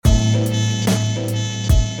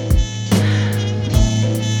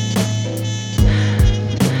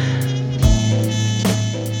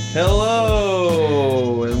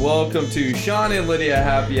welcome to Shaun and Lydia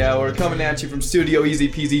Happy Hour, coming at you from Studio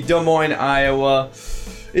Easy Peasy, Des Moines, Iowa.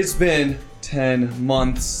 It's been 10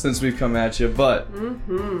 months since we've come at you, but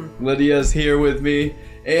Lydia's here with me,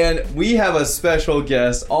 and we have a special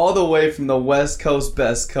guest all the way from the West Coast,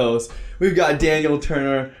 Best Coast. We've got Daniyel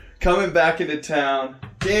Turner coming back into town.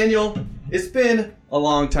 Daniyel, it's been a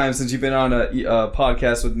long time since you've been on a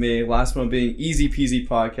podcast with me, last one being Easy Peasy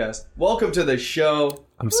Podcast. Welcome to the show.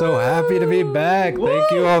 I'm so happy to be back. Woo!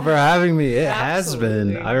 Thank you all for having me. It Absolutely. has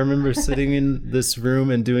been. I remember sitting in this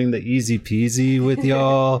room and doing the Easy Peasy with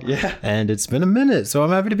y'all. Yeah. And it's been a minute, so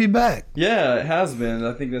I'm happy to be back. Yeah, it has been.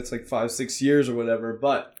 I think that's like 5-6 years or whatever.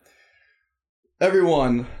 But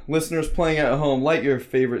everyone, listeners playing at home, light your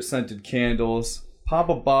favorite scented candles, pop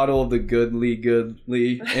a bottle of the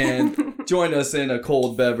goodly, and join us in a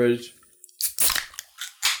cold beverage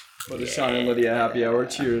for the Shaun and Lydia Happy Hour.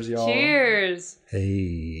 Cheers, y'all. Cheers.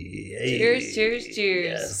 Hey. Cheers.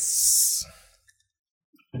 Yes.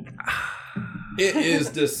 It is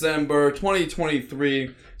December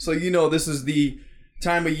 2023, so you know this is the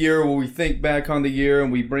time of year where we think back on the year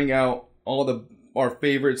and we bring out all our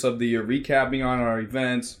favorites of the year, recapping on our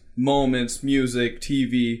events, moments, music,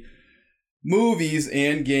 TV, movies,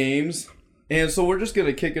 and games. And so we're just going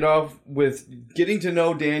to kick it off with getting to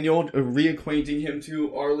know Daniyel, reacquainting him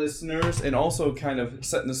to our listeners, and also kind of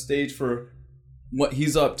setting the stage for what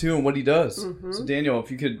he's up to and what he does. So Daniyel,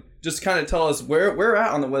 if you could just kind of tell us where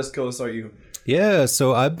at on the West Coast are you? Yeah,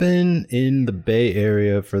 so I've been in the Bay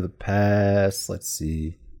Area for the past,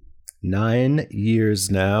 9 years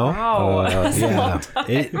now. Wow. Yeah,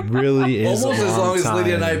 it really is Almost as long as time.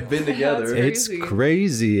 Lydia and I have been together. That's It's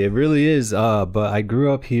crazy. It really is. But I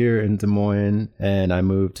grew up here in Des Moines and I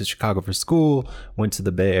moved to Chicago for school, went to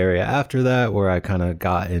the Bay Area after that, where I kind of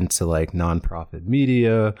got into like nonprofit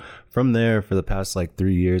media. From there, for the past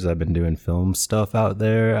 3 years, I've been doing film stuff out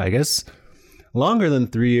there. I guess longer than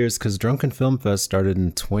 3 years, because Drunken Film Fest started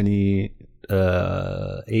in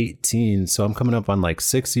 2018, so I'm coming up on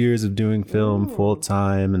 6 years of doing film full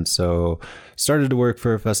time. And so started to work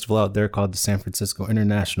for a festival out there called the San Francisco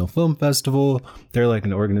International Film Festival. They're like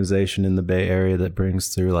an organization in the Bay Area that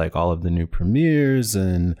brings through all of the new premieres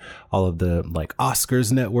and all of the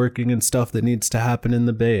Oscars networking and stuff that needs to happen in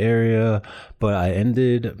the Bay Area. But I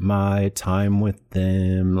ended my time with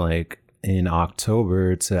them in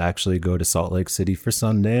October to actually go to Salt Lake City for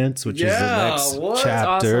Sundance, which is the next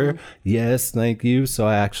chapter. Awesome. Yes, thank you. So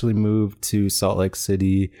I actually moved to Salt Lake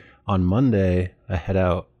City on Monday. I head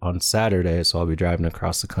out on Saturday, so I'll be driving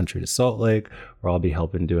across the country to Salt Lake, where I'll be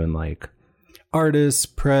helping doing artists,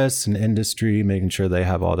 press, and industry, making sure they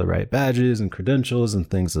have all the right badges and credentials and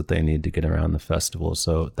things that they need to get around the festival.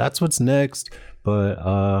 So that's what's next. But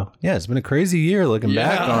yeah, it's been a crazy year looking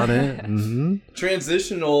back on it.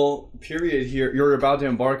 Transitional period here. You're about to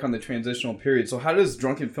embark on the transitional period. So how does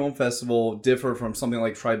Drunken Film Festival differ from something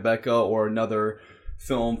like Tribeca or another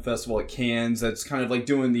film festival at Cannes that's kind of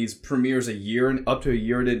doing these premieres up to a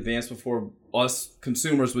year in advance before us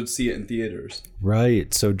consumers would see it in theaters?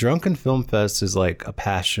 Right. So Drunken Film Fest is a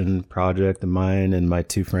passion project of mine and my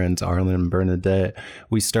two friends, Arlen and Bernadette.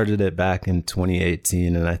 We started it back in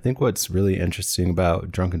 2018. And I think what's really interesting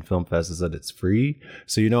about Drunken Film Fest is that it's free.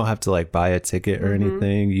 So you don't have to buy a ticket or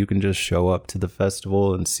anything. You can just show up to the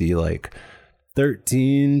festival and see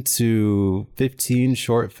 13 to 15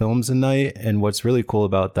 short films a night. And what's really cool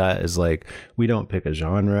about that is we don't pick a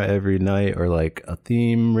genre every night or a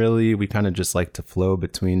theme really. We kind of just like to flow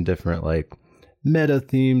between different meta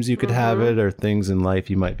themes you could have it, or things in life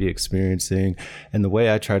you might be experiencing. And the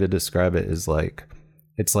way I try to describe it is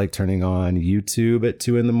it's like turning on YouTube at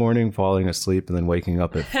 2 a.m, falling asleep, and then waking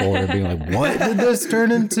up at 4 and being what did this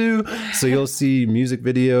turn into? So you'll see music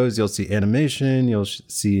videos, you'll see animation, you'll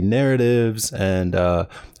see narratives. And I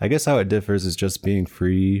guess how it differs is just being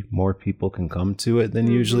free. More people can come to it than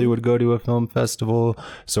usually would go to a film festival.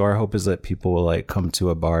 So our hope is that people will come to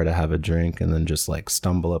a bar to have a drink and then just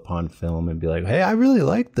stumble upon film and be hey, I really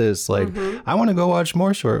like this. I want to go watch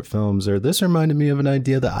more short films, or this reminded me of an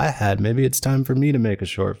idea that I had. Maybe it's time for me to make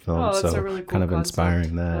a short film. Oh, that's so a really cool kind of concept.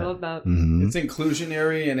 inspiring that. I love that. It's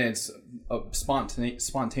inclusionary and it's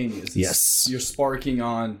spontaneous. Yes. You're sparking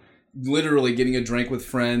on literally getting a drink with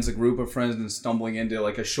friends, a group of friends, and stumbling into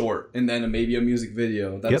a short and then maybe a music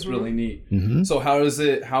video. That's really neat. So how was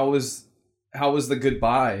the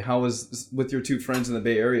goodbye? How was with your two friends in the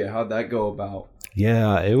Bay Area? How'd that go about?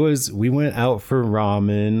 Yeah, we went out for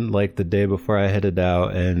ramen the day before I headed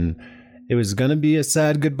out, and it was going to be a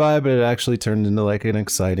sad goodbye, but it actually turned into like an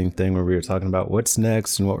exciting thing where we were talking about what's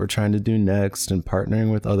next and what we're trying to do next and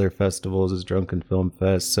partnering with other festivals as Drunken Film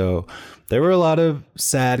Fest. So there were a lot of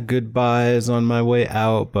sad goodbyes on my way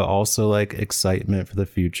out, but also like excitement for the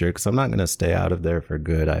future because I'm not going to stay out of there for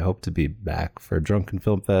good. I hope to be back for Drunken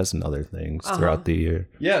Film Fest and other things throughout the year.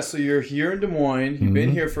 Yeah, so you're here in Des Moines. You've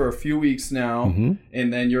been here for a few weeks now,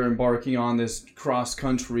 and then you're embarking on this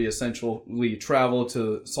cross-country, essentially travel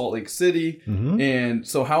to Salt Lake City. And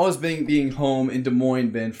so how has being home in Des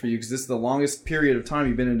Moines been for you? Because this is the longest period of time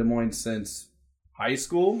you've been in Des Moines since high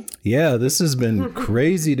school. Yeah, this has been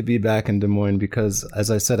crazy to be back in Des Moines because,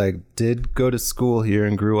 as I said, I did go to school here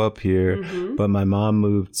and grew up here, but my mom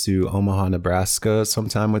moved to Omaha, Nebraska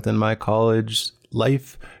sometime within my college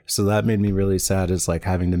life. So that made me really sad, is like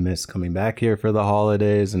having to miss coming back here for the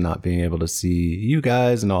holidays and not being able to see you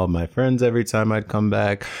guys and all of my friends every time I'd come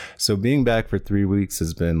back. So being back for 3 weeks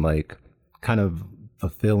has been like kind of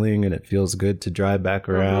fulfilling, and it feels good to drive back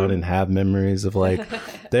around and have memories of like,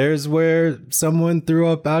 there's where someone threw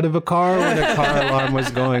up out of a car when a car alarm was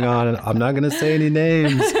going on, and I'm not going to say any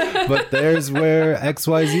names, but there's where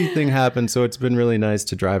XYZ thing happened. So it's been really nice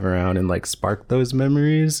to drive around and like spark those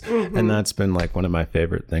memories, and that's been like one of my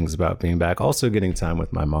favorite things about being back. Also getting time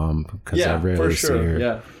with my mom because I rarely see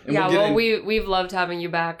her. We've loved having you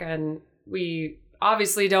back, and we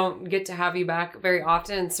obviously don't get to have you back very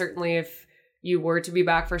often, and certainly if you were to be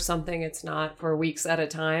back for something, it's not for weeks at a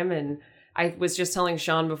time. And I was just telling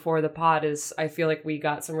Shaun before the pod is I feel like we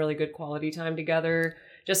got some really good quality time together,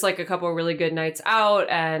 just like a couple of really good nights out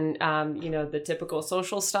and, the typical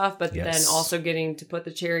social stuff, but then also getting to put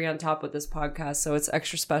the cherry on top with this podcast. So it's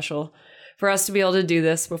extra special for us to be able to do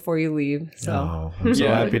this before you leave. So I'm so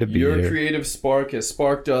happy to be here. Your creative spark has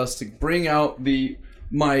sparked us to bring out the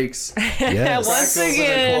mics. Yes. Once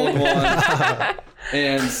again.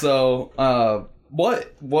 And so,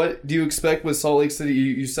 what do you expect with Salt Lake City?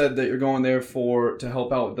 You said that you're going there to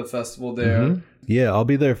help out with the festival there. Yeah, I'll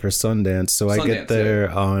be there for Sundance. So I get there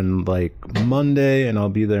on like Monday, and I'll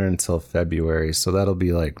be there until February. So that'll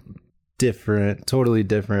be like totally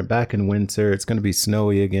different. Back in winter, it's going to be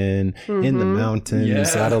snowy again in the mountains. Yeah.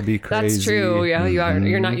 That'll be crazy. That's true. Yeah,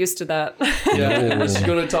 you're not used to that. Unless you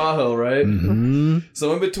go to Tahoe, right?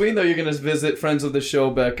 So in between though, you're going to visit friends of the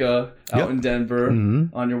show, Becca, out in Denver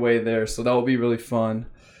on your way there. So that will be really fun.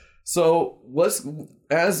 So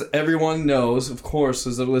as everyone knows, of course,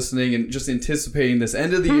 as they're listening and just anticipating this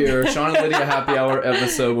end of the year, Shaun and Lydia Happy Hour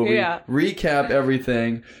episode where we recap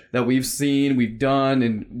everything that we've seen, we've done,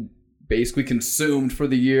 and basically consumed for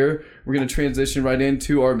the year. We're going to transition right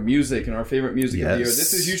into our music and our favorite music of the year.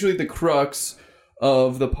 This is usually the crux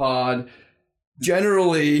of the pod.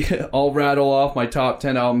 Generally, I'll rattle off my top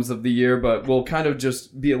 10 albums of the year, but we'll kind of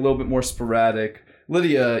just be a little bit more sporadic.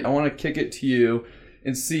 Lydia, I want to kick it to you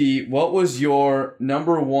and see, what was your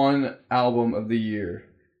number one album of the year?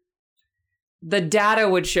 The data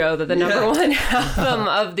would show that the number one album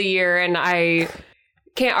of the year, and I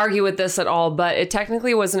can't argue with this at all, but it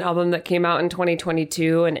technically was an album that came out in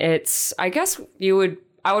 2022, and it's, I guess I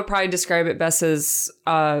would probably describe it best as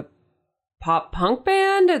a pop punk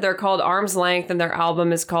band. They're called Arm's Length, and their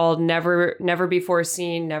album is called Never Before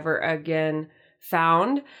Seen, Never Again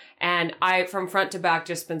Found. And I, from front to back,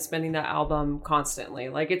 just been spinning that album constantly.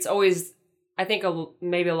 Like, it's always, I think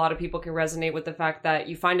maybe a lot of people can resonate with the fact that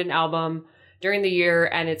you find an album during the year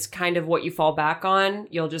and it's kind of what you fall back on.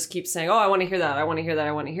 You'll just keep saying, oh, I want to hear that. I want to hear that.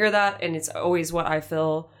 I want to hear that. And it's always what I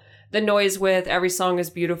fill the noise with. Every song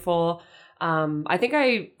is beautiful. I think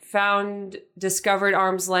I discovered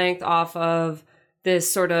Arm's Length off of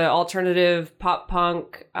this sort of alternative pop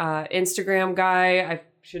punk Instagram guy. I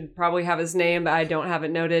should probably have his name, but I don't have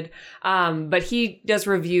it noted. But he does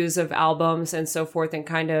reviews of albums and so forth, and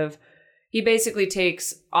kind of, he basically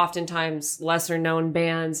takes oftentimes lesser known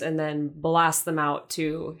bands and then blasts them out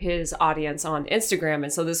to his audience on Instagram.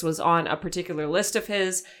 And so this was on a particular list of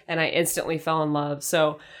his, and I instantly fell in love.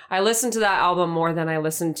 So I listened to that album more than I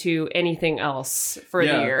listened to anything else for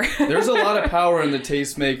the year. There's a lot of power in the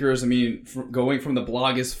tastemakers. I mean, going from the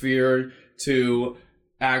blogosphere to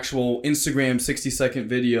actual Instagram 60-second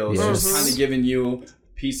videos, just kind of giving you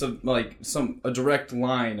piece of like a direct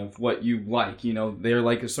line of what you like. You know, they're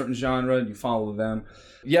like a certain genre and you follow them.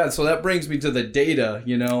 Yeah, so that brings me to the data.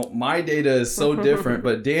 You know, my data is so different.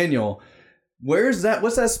 But Daniel, what's that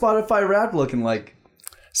Spotify Wrapped looking like?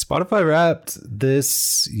 Spotify Wrapped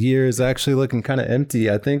this year is actually looking kind of empty.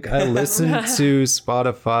 I think I listened to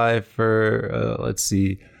Spotify for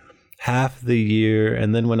half the year,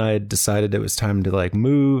 and then when I decided it was time to like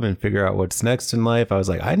move and figure out what's next in life, I was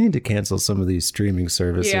like, I need to cancel some of these streaming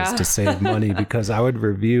services to save money, because I would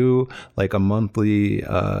review like a monthly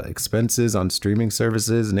expenses on streaming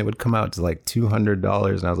services and it would come out to like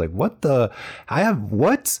 $200, and I was like, what the, I have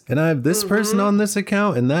what, and I have this person on this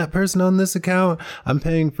account and that person on this account, I'm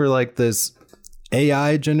paying for like this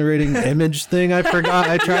AI generating image thing I forgot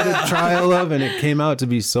I tried a trial of, and it came out to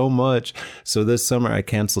be so much. So this summer I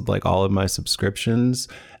canceled like all of my subscriptions,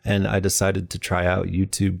 and I decided to try out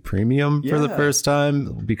YouTube Premium for the first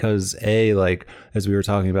time, because like as we were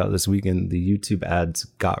talking about this weekend, the YouTube ads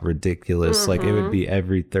got ridiculous. Like it would be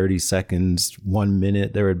every 30 seconds, 1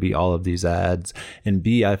 minute, there would be all of these ads. And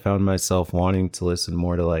B, I found myself wanting to listen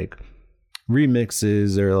more to like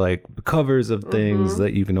remixes or like covers of things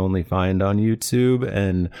that you can only find on YouTube,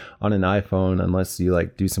 and on an iPhone, unless you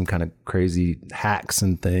like do some kind of crazy hacks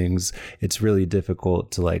and things, it's really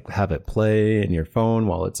difficult to like have it play in your phone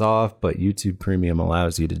while it's off. But YouTube Premium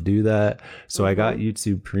allows you to do that. So I got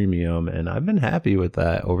YouTube Premium, and I've been happy with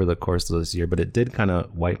that over the course of this year, but it did kind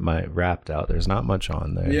of wipe my Wrapped out. There's not much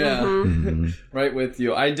on there. Right with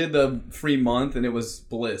you. I did the free month and it was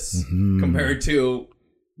bliss compared to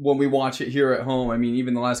when we watch it here at home. I mean,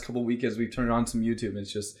 even the last couple of weekends, we've turned on some YouTube and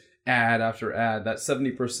it's just ad after ad. That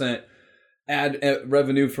 70% ad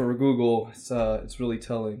revenue for Google, it's really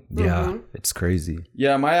telling. Yeah, it's crazy.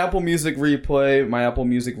 Yeah, my Apple Music replay, my Apple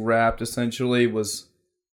Music Wrapped essentially was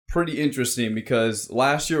pretty interesting, because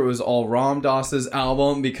last year it was all Ram Dass's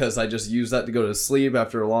album, because I just used that to go to sleep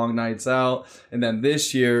after long nights out. And then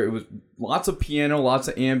this year it was lots of piano, lots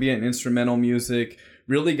of ambient instrumental music.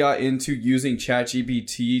 Really got into using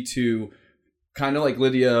ChatGPT to kind of like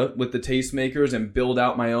Lydia with the tastemakers and build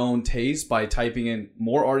out my own taste by typing in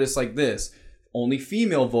more artists like this, only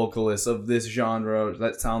female vocalists of this genre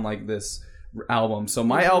that sound like this album. So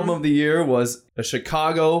my album of the year was a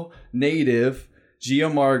Chicago native, Gia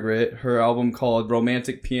Margaret. Her album called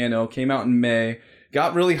Romantic Piano came out in May.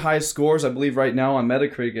 Got really high scores. I believe right now on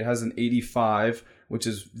Metacritic it has an 85, which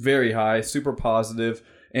is very high, super positive.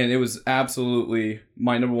 And it was absolutely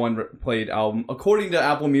my number one played album, according to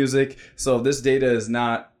Apple Music. So this data is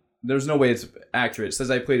not, there's no way it's accurate. It says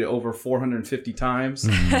I played it over 450 times.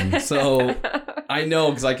 So I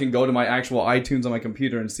know, because I can go to my actual iTunes on my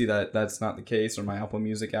computer and see that that's not the case, or my Apple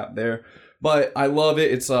Music app there. But I love it.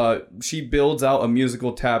 It's she builds out a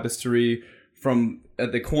musical tapestry from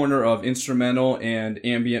at the corner of instrumental and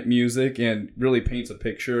ambient music, and really paints a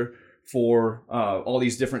picture for all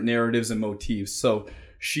these different narratives and motifs. So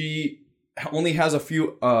she only has a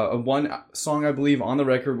few, one song, I believe, on the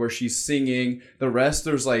record where she's singing. The rest,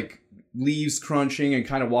 there's like leaves crunching and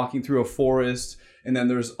kind of walking through a forest. And then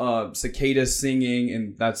there's cicadas singing.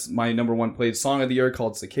 And that's my number one played song of the year,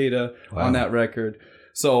 called Cicada, on that record.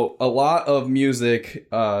 So a lot of music,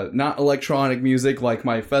 not electronic music like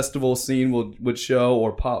my festival scene would show,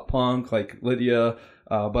 or pop punk like Lydia,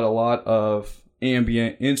 but a lot of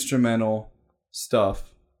ambient instrumental stuff.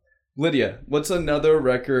 Lydia, what's another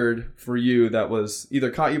record for you that was either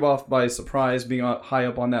caught you off by surprise being high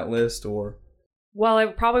up on that list, or? Well,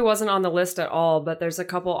 it probably wasn't on the list at all, but there's a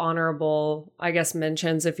couple honorable, I guess,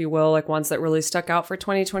 mentions, if you will, like ones that really stuck out for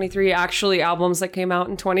 2023. Actually, albums that came out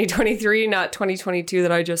in 2023, not 2022,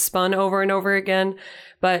 that I just spun over and over again.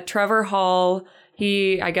 But Trevor Hall,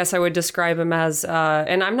 I guess I would describe him as,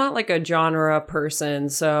 and I'm not like a genre person,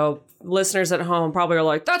 so listeners at home probably are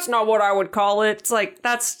like, that's not what I would call it. It's like,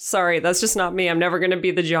 that's just not me. I'm never going to be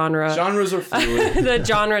the genre. Genres are fluid. The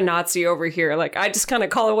genre Nazi over here. Like, I just kind of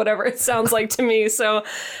call it whatever it sounds like to me. So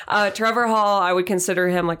Trevor Hall, I would consider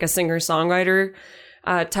him like a singer-songwriter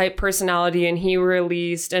type personality, and he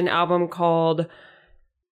released an album called,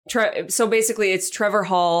 so basically it's Trevor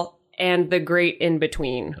Hall and The Great In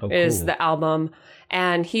Between is the album.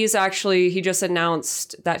 And he just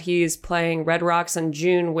announced that he's playing Red Rocks in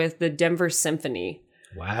June with the Denver Symphony.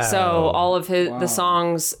 Wow. So all of the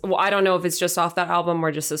songs, well, I don't know if it's just off that album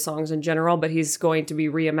or just his songs in general, but he's going to be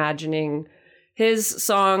reimagining his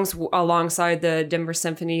songs alongside the Denver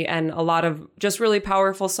Symphony, and a lot of just really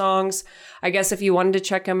powerful songs. I guess if you wanted to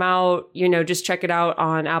check him out, just check it out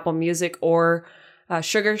on Apple Music, or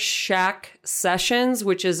Sugar Shack Sessions,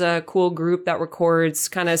 which is a cool group that records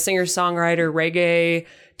kind of singer-songwriter reggae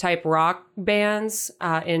type rock bands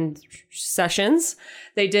in sessions.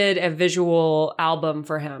 They did a visual album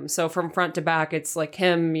for him. So from front to back, it's like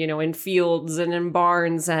him, in fields and in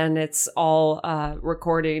barns, and it's all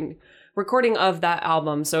recording of that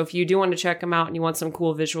album. So if you do want to check him out and you want some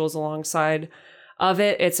cool visuals alongside of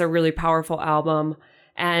it, it's a really powerful album.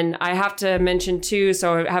 And I have to mention too,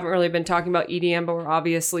 so I haven't really been talking about EDM, but we're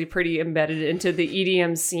obviously pretty embedded into the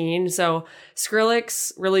EDM scene. So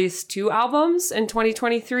Skrillex released 2 albums in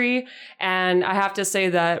 2023. And I have to say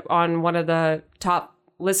that on one of the top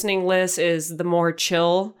listening lists is the more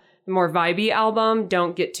chill, more vibey album,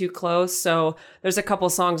 Don't Get Too Close. So there's a couple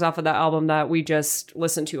songs off of that album that we just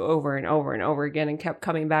listened to over and over and over again and kept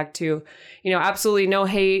coming back to. You know, absolutely no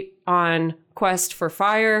hate on Quest for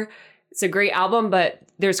Fire. It's a great album, but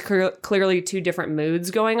there's clearly 2 different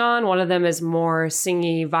moods going on. One of them is more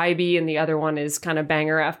singy, vibey, and the other one is kind of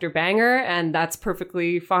banger after banger, and that's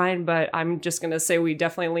perfectly fine. But I'm just going to say we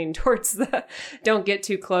definitely lean towards the Don't Get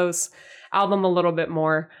Too Close album a little bit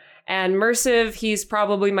more. And Mersive, he's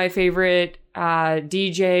probably my favorite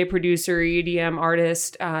DJ, producer, EDM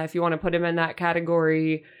artist, if you want to put him in that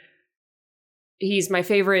category. He's my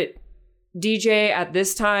favorite DJ at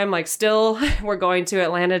this time. Like, still, we're going to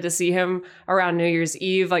Atlanta to see him around New Year's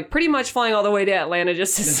Eve, like pretty much flying all the way to Atlanta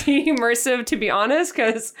just to see Mersive, to be honest,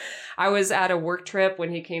 because I was at a work trip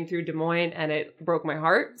when he came through Des Moines and it broke my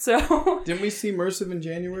heart. So didn't we see Mersive in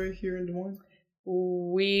January here in Des Moines?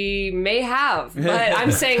 We may have, but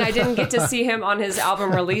I'm saying I didn't get to see him on his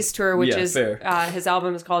album release tour, which is his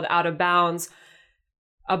album is called Out of Bounds.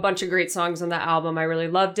 A bunch of great songs on that album. I really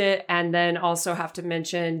loved it. And then also have to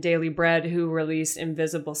mention Daily Bread, who released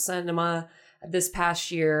Invisible Cinema this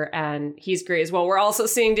past year, and he's great as well. We're also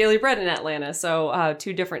seeing Daily Bread in Atlanta, so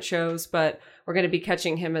 2 different shows, but we're going to be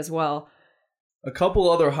catching him as well. A couple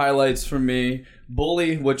other highlights for me.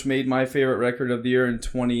 Bully, which made my favorite record of the year in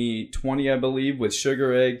 2020, I believe, with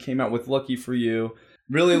Sugar Egg, came out with Lucky For You.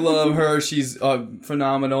 Really love her. She's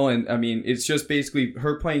phenomenal. And I mean, it's just basically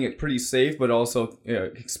her playing it pretty safe, but also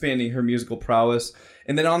expanding her musical prowess.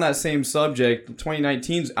 And then on that same subject,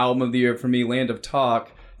 2019's album of the year for me, Land of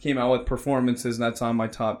Talk, came out with Performances, and that's on my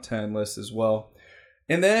top 10 list as well.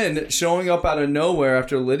 And then showing up out of nowhere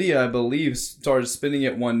after Lydia, I believe, started spinning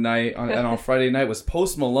it one night and on Friday night was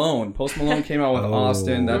Post Malone. Post Malone came out with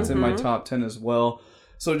Austin. That's in my top 10 as well.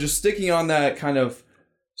 So just sticking on that kind of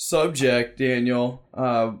subject, Daniel,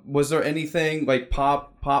 was there anything like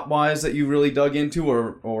pop wise that you really dug into,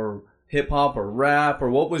 or hip hop or rap, or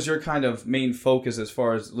what was your kind of main focus as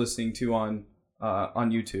far as listening to on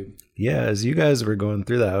YouTube? Yeah, as you guys were going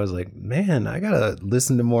through that, I was like, man, I gotta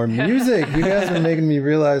listen to more music. You guys were making me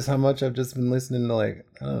realize how much I've just been listening to, like,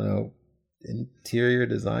 I don't know, interior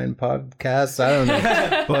design podcasts. I don't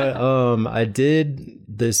know. But I did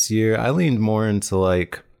this year, I leaned more into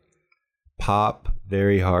like pop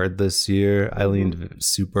very hard this year. I leaned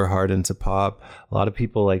super hard into pop. A lot of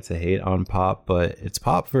people like to hate on pop, but it's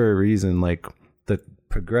pop for a reason. Like the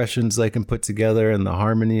progressions they can put together and the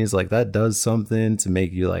harmonies, like that does something to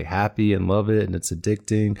make you like happy and love it, and it's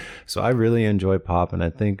addicting. So I really enjoy pop, and I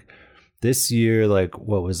think this year, like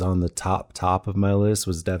what was on the top of my list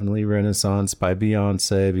was definitely Renaissance by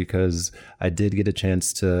Beyonce, because I did get a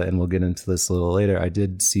chance to, and we'll get into this a little later, I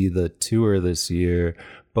did see the tour this year.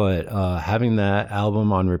 But having that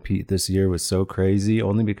album on repeat this year was so crazy,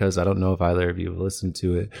 only because I don't know if either of you have listened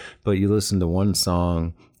to it, but you listen to one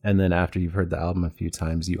song, and then after you've heard the album a few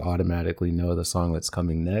times, you automatically know the song that's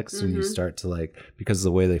coming next. And you start to like, because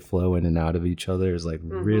the way they flow in and out of each other is like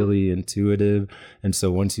really intuitive. And so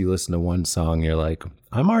once you listen to one song, you're like,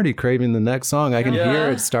 I'm already craving the next song. I can hear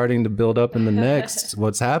it starting to build up in the next,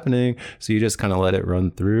 what's happening. So you just kind of let it run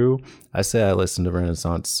through. I say I listened to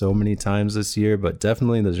Renaissance so many times this year, but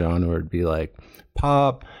definitely the genre would be like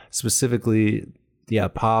pop, specifically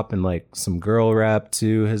pop, and like some girl rap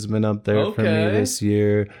too has been up there for me this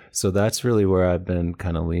year. So that's really where I've been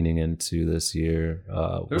kind of leaning into this year.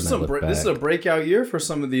 There's some this is a breakout year for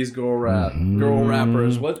some of these girl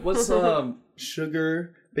rappers. What's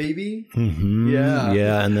Sugar Baby?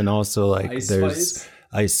 Yeah, and then also like there's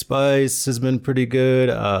Ice Spice has been pretty good.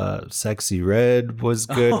 Sexy Red was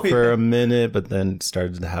good for a minute, but then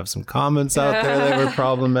started to have some comments out there that were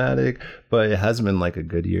problematic. But it has been like a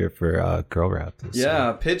good year for girl rap.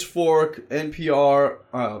 Yeah, Pitchfork, NPR,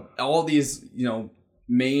 all these,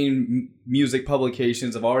 main music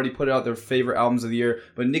publications have already put out their favorite albums of the year.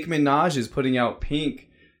 But Nicki Minaj is putting out Pink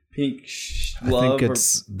Love. I think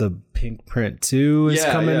it's the Pink Print 2 is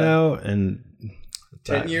coming out, and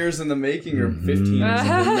 10 years in the making, or 15 years in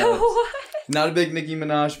the Not a big Nicki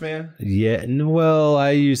Minaj fan? Yeah, well, I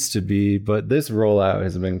used to be, but this rollout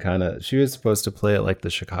has been kind of... She was supposed to play at like the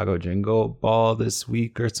Chicago Jingle Ball this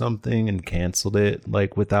week or something and canceled it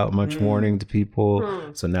like without much warning to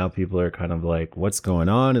people. So now people are kind of like, what's going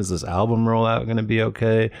on? Is this album rollout going to be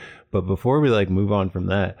okay? But before we like move on from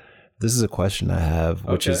that, this is a question I have,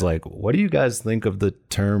 which is like, what do you guys think of the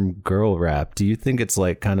term girl rap? Do you think it's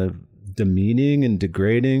like kind of demeaning and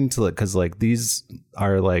degrading to like, because like these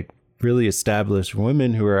are like really established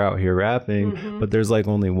women who are out here rapping, but there's like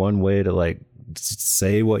only one way to like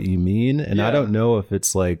say what you mean. And I don't know if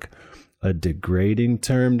it's like a degrading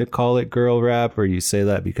term to call it girl rap, or you say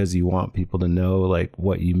that because you want people to know like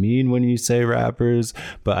what you mean when you say rappers.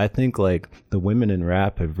 But I think like the women in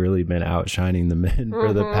rap have really been outshining the men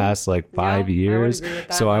for the past like 5 years.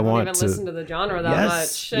 So I want even to listen to the genre that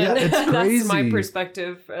much. Yeah, it's crazy. That's my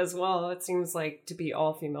perspective as well. It seems like to be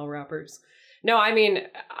all female rappers. No, I mean,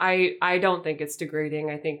 I don't think it's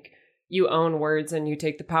degrading. I think you own words and you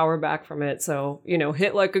take the power back from it. So, you know,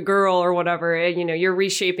 hit like a girl or whatever, and, you know, you're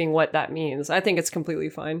reshaping what that means. I think it's completely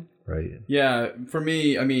fine. Right. Yeah. For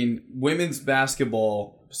me, I mean, women's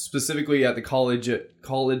basketball, specifically at the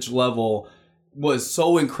college level, was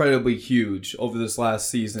so incredibly huge over this last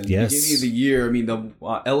season. Yes. Beginning of the year, I mean, the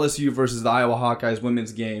LSU versus the Iowa Hawkeyes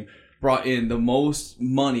women's game brought in the most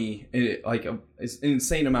money, like it's an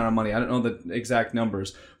insane amount of money. I don't know the exact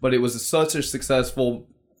numbers, but it was such a successful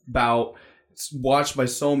bout. It's watched by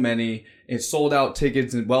so many. It sold out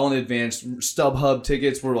tickets and well in advance. StubHub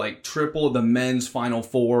tickets were like triple the men's Final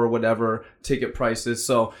Four or whatever ticket prices.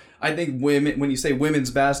 So I think women, when you say women's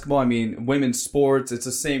basketball, I mean women's sports, it's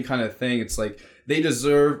the same kind of thing. It's like they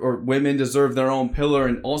deserve, or women deserve, their own pillar.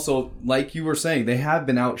 And also, like you were saying, they have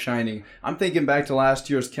been outshining. I'm thinking back to last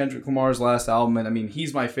year's Kendrick Lamar's last album, and I mean,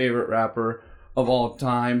 he's my favorite rapper of all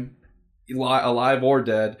time, alive or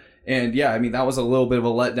dead. And yeah, I mean, that was a little bit of a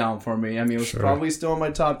letdown for me. I mean, it was probably still in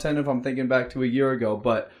my top 10 if I'm thinking back to a year ago.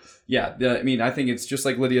 But yeah, I mean, I think it's just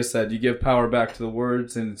like Lydia said, you give power back to the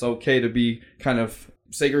words, and it's okay to be kind of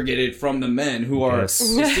segregated from the men who are, it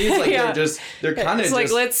seems like they're kind of it's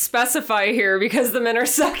like, let's specify here because the men are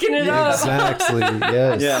sucking it up. Exactly.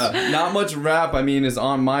 Yes. Yeah. Not much rap, I mean, is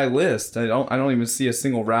on my list. I don't even see a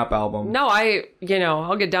single rap album. No,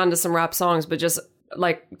 I'll get down to some rap songs, but just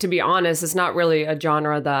like, to be honest, it's not really a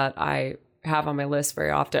genre that I have on my list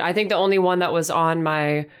very often. I think the only one that was on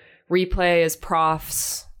my replay is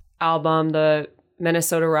Prof's album, the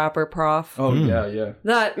Minnesota rapper Prof. Oh, yeah.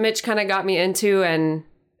 That Mitch kind of got me into, and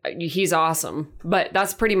he's awesome. But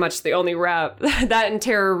that's pretty much the only rap. That and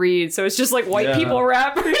Tara Reid. So it's just like white people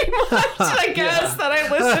rap pretty much, I guess, that I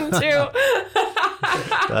listen to.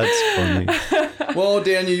 That's funny. Well,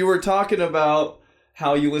 Daniel, you were talking about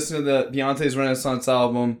how you listen to the Beyonce's Renaissance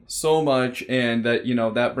album so much, and that, you know,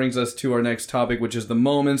 that brings us to our next topic, which is the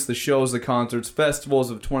moments, the shows, the concerts, festivals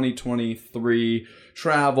of 2023,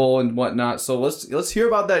 travel and whatnot. So let's hear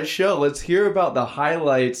about that show. Let's hear about the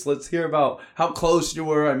highlights. Let's hear about how close you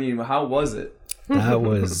were. I mean, how was it? That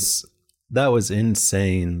was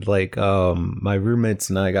insane. Like, my roommates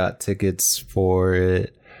and I got tickets for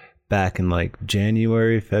it back in like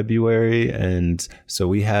January, February, and so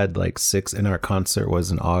we had like 6, and our concert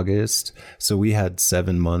was in August, so we had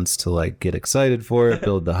 7 months to like get excited for it,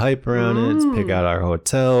 build the hype around it, pick out our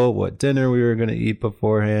hotel, what dinner we were going to eat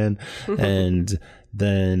beforehand. And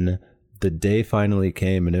then the day finally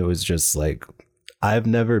came, and it was just like, I've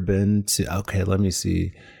never been to, okay, let me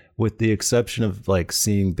see, with the exception of like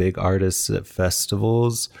seeing big artists at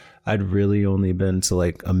festivals, I'd really only been to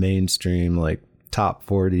like a mainstream like top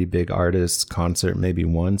 40 big artists concert maybe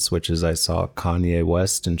once, which is I saw Kanye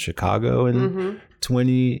West in Chicago in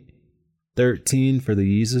 2013 for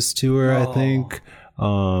the Yeezus tour, I think.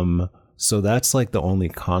 So that's like the only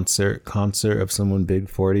concert of someone big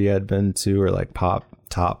 40 I'd been to, or like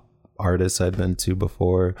top artists I'd been to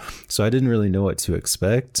before. So I didn't really know what to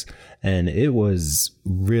expect, and it was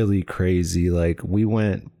really crazy. Like, we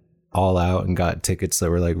went all out and got tickets that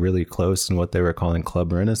were like really close in what they were calling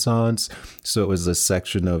Club Renaissance. So it was a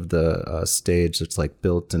section of the stage that's like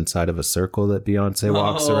built inside of a circle that Beyonce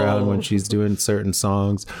walks around when she's doing certain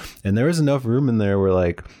songs. And there was enough room in there where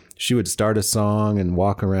like she would start a song and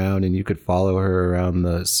walk around, and you could follow her around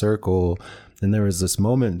the circle. And there was this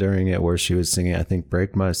moment during it where she was singing, I think,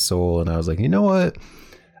 Break My Soul. And I was like, you know what?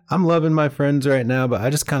 I'm loving my friends right now, but I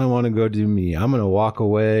just kind of want to go do me. I'm going to walk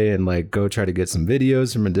away and like go try to get some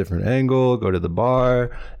videos from a different angle, go to the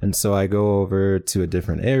bar. And so I go over to a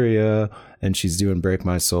different area, and she's doing Break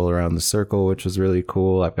My Soul around the circle, which was really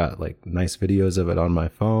cool. I've got like nice videos of it on my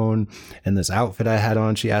phone. And this outfit I had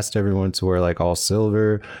on, she asked everyone to wear like all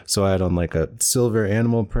silver. So I had on like a silver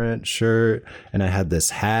animal print shirt, and I had this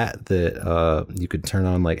hat that you could turn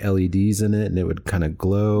on like LEDs in it, and it would kind of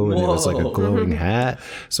glow, and it was like a glowing hat.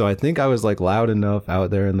 So I think I was like loud enough out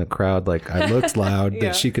there in the crowd, like I looked loud,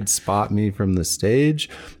 that she could spot me from the stage,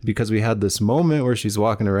 because we had this moment where she's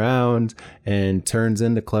walking around and turns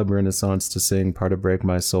into Club Renaissance to sing Part of Break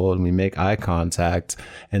My Soul, and we make eye contact.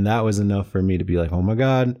 And that was enough for me to be like, oh my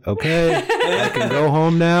God, okay, I can go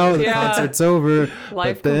home now. The concert's over.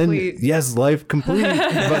 Life but then, complete. yes, life complete.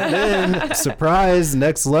 But then, surprise,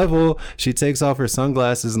 next level, she takes off her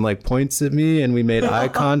sunglasses and like points at me, and we made eye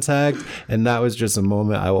contact. And that was just a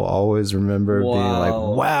moment I will always remember being like,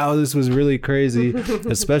 wow, this was really crazy,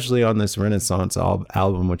 especially on this Renaissance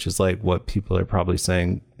album, which is like what people are probably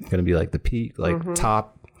saying going to be like the peak, like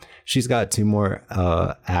top. She's got 2 more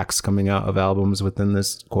acts coming out of albums within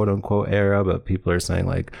this quote unquote era, but people are saying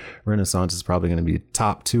like Renaissance is probably going to be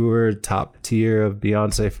top tour, top tier of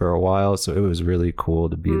Beyonce for a while. So it was really cool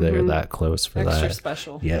to be there that close for that. Extra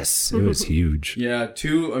special. Yes, it was huge. Yeah,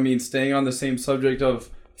 staying on the same subject of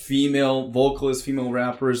female vocalists, female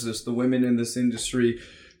rappers, just the women in this industry.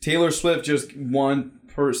 Taylor Swift just won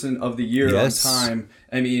Person of the Year on Time.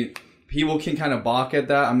 I mean, people can kind of balk at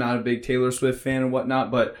that. I'm not a big Taylor Swift fan and whatnot,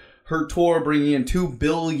 but her tour bringing in $2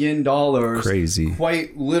 billion. Crazy.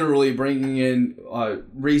 Quite literally bringing in,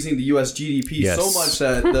 raising the U.S. GDP so much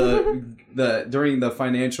that during the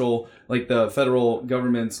financial, like the federal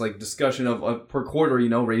government's like discussion of per quarter,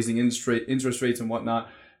 raising interest rates and whatnot,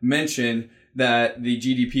 mentioned that the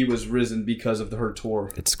GDP was risen because of her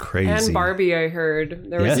tour. It's crazy. And Barbie, I heard.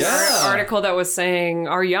 There was an article that was saying,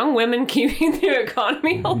 are young women keeping the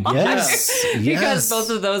economy alive? Yes. Because both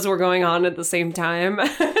of those were going on at the same time.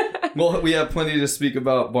 Well, we have plenty to speak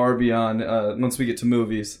about Barbie on once we get to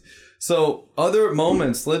movies. So, other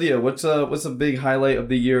moments, Lydia, what's a big highlight of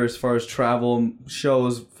the year as far as travel,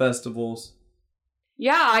 shows, festivals?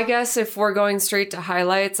 Yeah, I guess if we're going straight to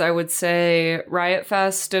highlights, I would say Riot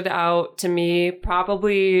Fest stood out to me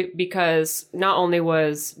probably because not only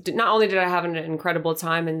did I have an incredible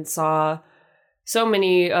time and saw so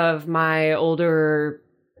many of my older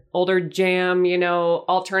jam,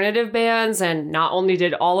 alternative bands, and not only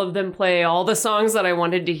did all of them play all the songs that I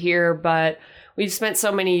wanted to hear, but we've spent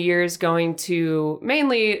so many years going to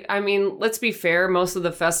mainly, let's be fair, most of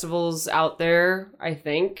the festivals out there, I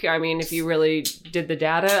think, if you really did the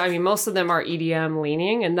data, most of them are EDM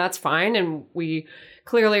leaning, and that's fine. And we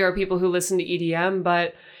clearly are people who listen to EDM,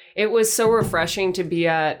 but it was so refreshing to be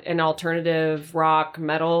at an alternative rock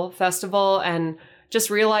metal festival and just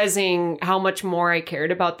realizing how much more I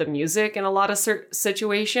cared about the music in a lot of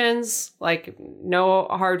situations. Like, no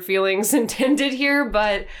hard feelings intended here,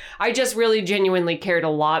 but I just really genuinely cared a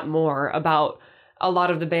lot more about a lot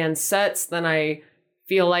of the band's sets than I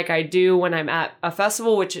feel like I do when I'm at a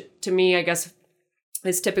festival, which to me, I guess,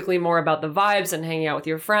 is typically more about the vibes and hanging out with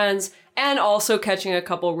your friends and also catching a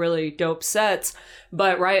couple really dope sets.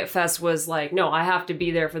 But Riot Fest was like, no, I have to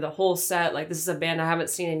be there for the whole set. Like, this is a band I haven't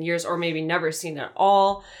seen in years or maybe never seen at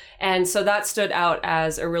all. And so that stood out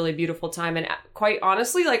as a really beautiful time. And quite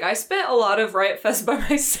honestly, like, I spent a lot of Riot Fest by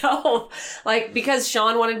myself, like, because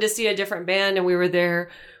Shaun wanted to see a different band and we were there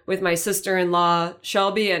with my sister-in-law,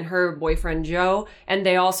 Shelby, and her boyfriend, Joe. And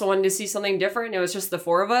they also wanted to see something different. It was just the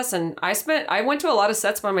 4 of us. And I went to a lot of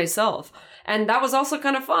sets by myself. And that was also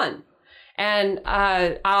kind of fun. And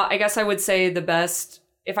I guess I would say the best,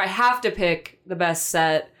 if I have to pick the best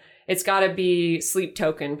set, it's got to be Sleep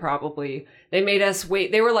Token, probably. They made us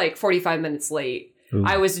wait. They were like 45 minutes late. Ooh.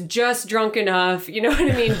 I was just drunk enough, you know what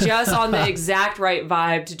I mean? Just on the exact right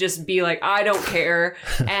vibe to just be like, I don't care.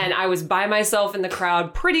 And I was by myself in the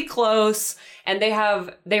crowd, pretty close. And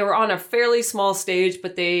they were on a fairly small stage,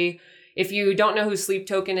 but if you don't know who Sleep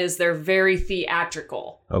Token is, they're very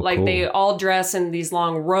theatrical. Oh, like, cool. They all dress in these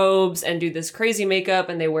long robes and do this crazy makeup,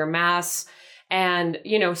 and they wear masks. And,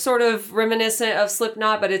 sort of reminiscent of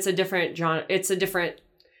Slipknot, but it's a different genre. It's a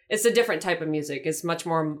different type of music. It's much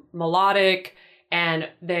more melodic, and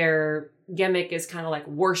their gimmick is kind of like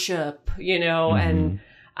worship, and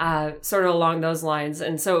sort of along those lines.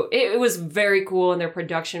 And so it was very cool, and their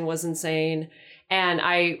production was insane. And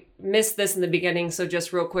I missed this in the beginning, so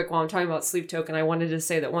just real quick while I'm talking about Sleep Token, I wanted to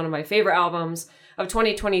say that one of my favorite albums of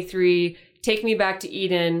 2023, Take Me Back to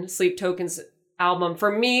Eden, Sleep Token's album.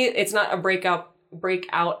 For me, it's not a breakout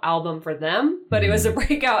album for them, but it was a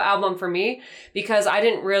breakout album for me because I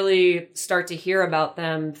didn't really start to hear about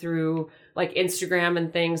them through like Instagram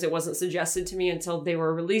and things. It wasn't suggested to me until they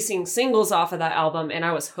were releasing singles off of that album, and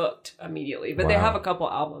I was hooked immediately. But They have a couple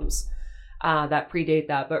albums that predate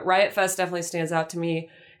that. But Riot Fest definitely stands out to me.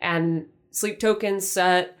 And Sleep Token's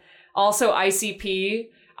set. Also ICP.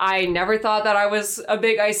 I never thought that I was a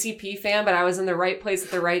big ICP fan, but I was in the right place at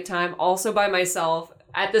the right time. Also by myself.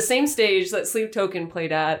 at the same stage that Sleep Token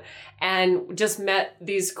played at, and just met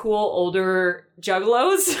these cool older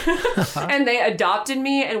juggalos and they adopted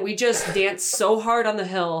me, and we just danced so hard on the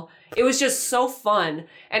hill. It was just so fun.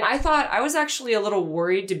 And I thought I was actually a little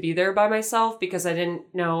worried to be there by myself because I didn't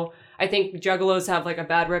know. I think juggalos have like a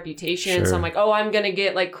bad reputation. Sure. So I'm like, oh, I'm going to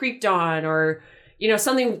get like creeped on, or, you know,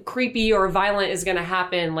 something creepy or violent is going to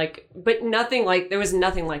happen. Like, but nothing like, there was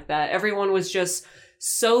nothing like that. Everyone was just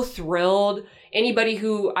so thrilled. Anybody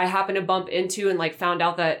who I happened to bump into and like found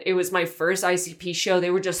out that it was my first ICP show, they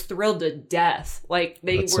were just thrilled to death. Like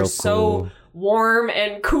they That's were so cool. warm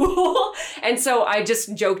and cool. And so I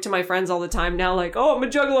just joke to my friends all the time now, like, oh, I'm a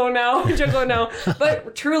juggalo now.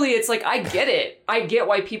 But truly, it's like, I get it. I get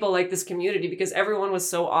why people like this community, because everyone was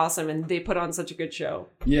so awesome and they put on such a good show.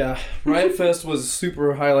 Yeah, Riot Fest was a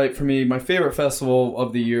super highlight for me. My favorite festival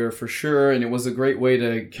of the year for sure. And it was a great way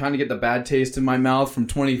to kind of get the bad taste in my mouth from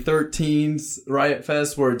 2013's Riot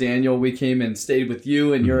Fest, where Daniel, we came and stayed with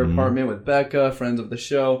you in your apartment with Becca, friends of the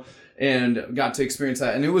show, and got to experience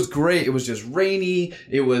that. And it was great. It was just rainy.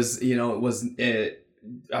 It was,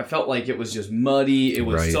 I felt like it was just muddy. It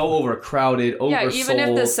was so overcrowded, oversold. Yeah, even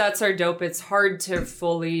if the sets are dope, it's hard to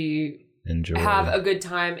fully have a good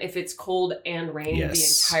time if it's cold and rainy the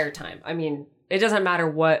entire time. I mean, it doesn't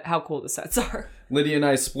matter how cool the sets are. Lydia and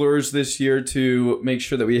I splurged this year to make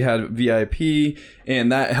sure that we had VIP,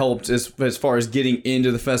 and that helped as far as getting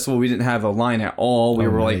into the festival. We didn't have a line at all. We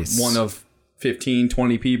were like one of 15,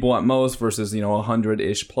 20 people at most versus,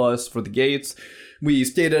 100-ish plus for the gates. We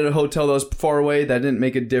stayed at a hotel that was far away. That didn't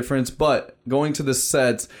make a difference. But going to the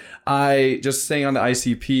sets, I just staying on the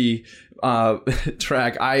ICP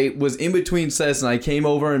track, I was in between sets and I came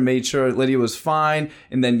over and made sure Lydia was fine.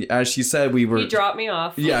 And then, as she said, You dropped me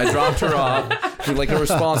off. Yeah, I dropped her off like a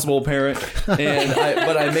responsible parent. But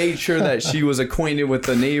I made sure that she was acquainted with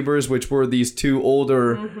the neighbors, which were these two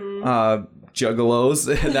older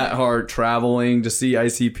juggalos that are traveling to see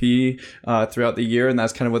ICP throughout the year, and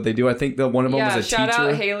that's kind of what they do. I think that one of them was a shout teacher.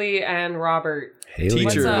 Out Haley and Robert.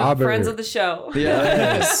 Teacher. Robert. Friends of the show.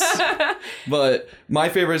 Yes. But my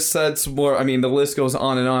favorite sets were, I mean, the list goes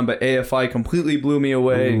on, but AFI completely blew me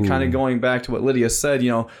away. And kind of going back to what Lydia said,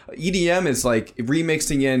 EDM is like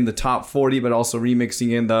remixing in the top 40, but also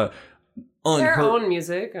remixing in the their own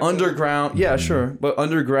music. Underground. Yeah, sure. But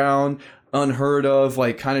underground, unheard of,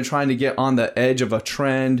 like kind of trying to get on the edge of a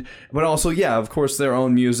trend. But also, yeah, of course, their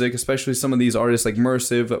own music, especially some of these artists like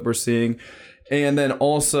Mersive that we're seeing. And then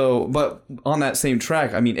also, but on that same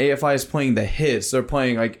track, I mean, AFI is playing the hits. They're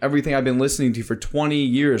playing like everything I've been listening to for 20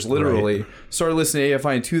 years, literally. Right. Started listening to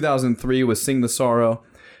AFI in 2003 with Sing the Sorrow.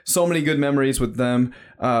 So many good memories with them.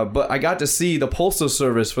 But I got to see the Postal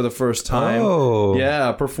Service for the first time. Oh.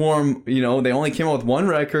 Yeah, perform, they only came out with one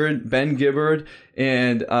record, Ben Gibbard,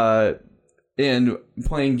 and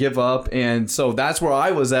playing Give Up. And so that's where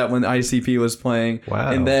I was at when ICP was playing.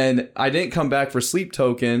 Wow. And then I didn't come back for Sleep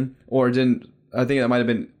Token, I think that might have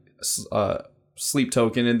been Sleep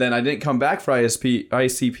Token. And then I didn't come back for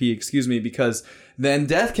ICP, because then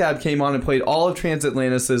Death Cab came on and played all of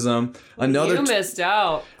Transatlanticism. You missed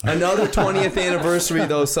out. Another 20th anniversary,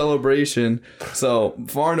 though, celebration. So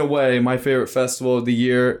far and away, my favorite festival of the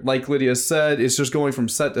year. Like Lydia said, it's just going from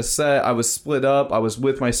set to set. I was split up. I was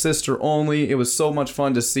with my sister only. It was so much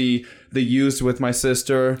fun to see The Used with my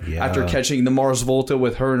sister after catching the Mars Volta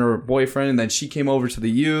with her and her boyfriend. And then she came over to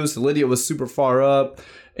The Used. Lydia was super far up.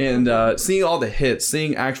 And seeing all the hits,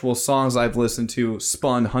 seeing actual songs I've listened to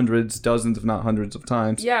spun hundreds, dozens, if not hundreds of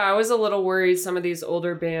times. Yeah, I was a little worried some of these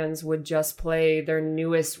older bands would just play their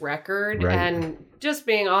newest record. Right. And just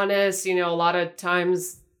being honest, a lot of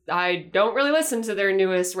times I don't really listen to their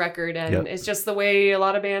newest record. And it's just the way a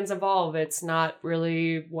lot of bands evolve. It's not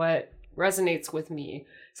really what resonates with me.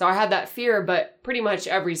 So I had that fear, but pretty much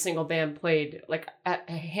every single band played like a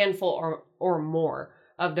handful or more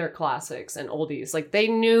of their classics and oldies. Like they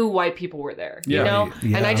knew why people were there, you know?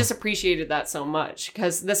 Yeah. And I just appreciated that so much,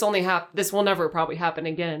 because this will never probably happen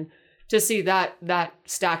again, to see that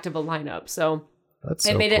stacked of a lineup. So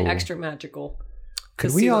it made it extra magical.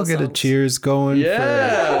 Could we all get a cheers going?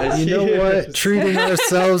 Yeah. For, you know what? Treating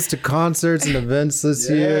ourselves to concerts and events this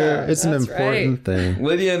year. It's an important thing.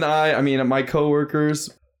 Lydia and I mean, my coworkers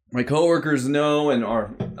know, and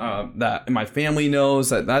that my family knows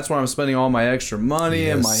that's where I'm spending all my extra money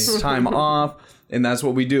and my time off. And that's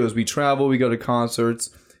what we do is we travel, we go to concerts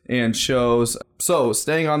and shows. So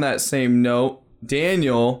staying on that same note,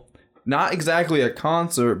 Daniel, not exactly a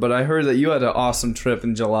concert, but I heard that you had an awesome trip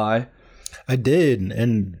in July. I did.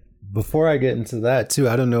 And before I get into that too,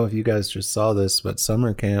 I don't know if you guys just saw this, but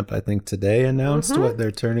Summercamp, I think today announced what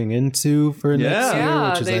they're turning into for next year,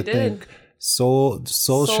 which is, I think, Soul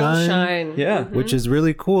Shine. Yeah. Which is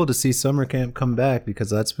really cool to see summer camp come back, because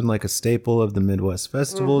that's been like a staple of the Midwest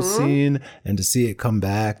festival scene, and to see it come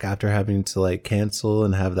back after having to like cancel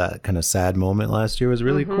and have that kind of sad moment last year was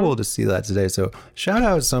really cool to see that today. So shout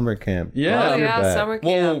out summer camp. Yeah. Summer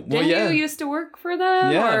camp. Didn't you used to work for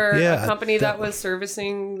them? Yeah. Or a company that was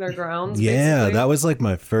servicing their grounds? Yeah, basically? that was like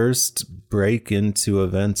my first break into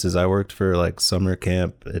events. Is I worked for like summer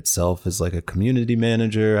camp itself as like a community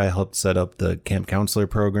manager. I helped set up the camp counselor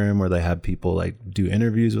program where they had people like do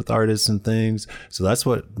interviews with artists and things. So that's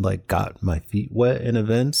what like got my feet wet in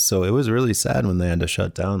events. So it was really sad when they had to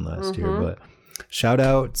shut down last year. But shout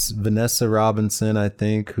out Vanessa Robinson, I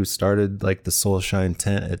think, who started like the Soul Shine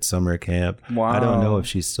tent at summer camp. Wow. I don't know if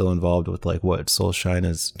she's still involved with like what Soul Shine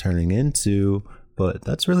is turning into, but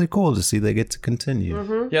that's really cool to see they get to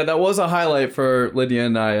continue. Yeah, that was a highlight for Lydia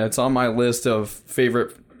and I. It's on my list of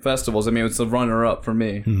favorite festivals. I mean, it's the runner-up for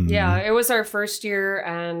me. Yeah, it was our first year,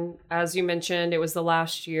 and as you mentioned, it was the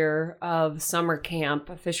last year of summer camp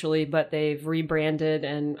officially, but they've rebranded,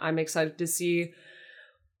 and I'm excited to see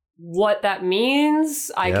what that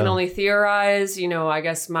means. I can only theorize. You know, I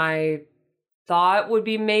guess my thought would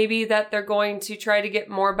be maybe that they're going to try to get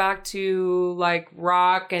more back to like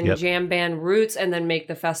rock and jam band roots, and then make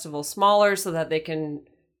the festival smaller so that they can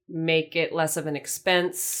make it less of an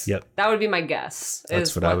expense. That would be my guess.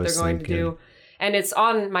 That's what I was they're going thinking. to do. And it's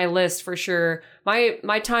on my list for sure.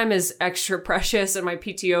 My time is extra precious, and my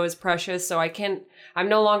PTO is precious, so I'm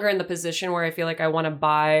no longer in the position where I feel like I want to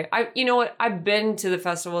buy. You know what? I've been to the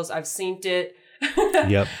festivals. I've seen it.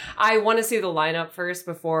 I want to see the lineup first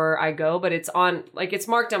before I go, but it's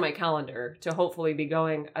marked on my calendar to hopefully be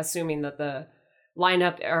going, assuming that the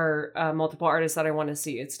lineup or multiple artists that I want to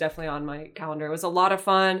see. It's definitely on my calendar. It was a lot of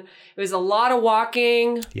fun. It was a lot of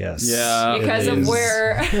walking. Yes. Yeah. Because of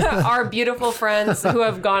where our beautiful friends who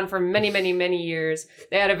have gone for many, many, many years,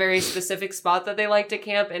 they had a very specific spot that they like to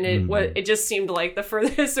camp, and it just seemed like the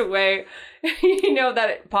furthest away,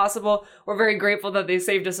 that possible. We're very grateful that they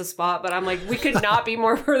saved us a spot, but I'm like, we could not be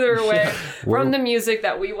more further away from the music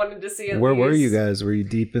that we wanted to see. Where were you guys? Were you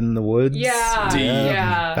deep in the woods? Yeah. Deep.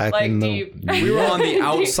 Yeah. Back like in the- deep. We were on the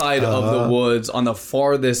outside of the woods on the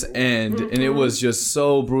farthest end, and it was just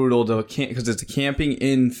so brutal to camp, because it's a camping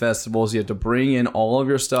in festivals. You have to bring in all of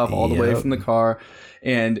your stuff all the way from the car.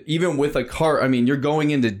 And even with a cart, I mean, you're going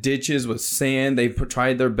into ditches with sand. They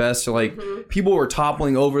tried their best to people were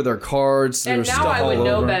toppling over their carts. And now I would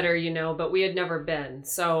know better, but we had never been.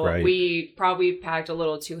 So we probably packed a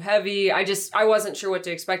little too heavy. I wasn't sure what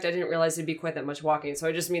to expect. I didn't realize it'd be quite that much walking.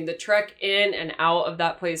 So the trek in and out of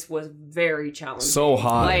that place was very challenging. So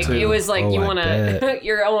hot, too. It was like you want to, bet.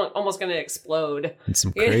 you're almost going to explode. And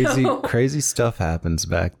some crazy stuff happens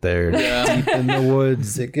back there. Deep in the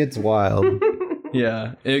woods. It gets wild.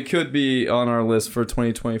 Yeah, it could be on our list for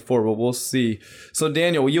 2024, but we'll see. So,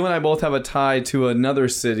 Daniel, you and I both have a tie to another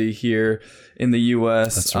city here in the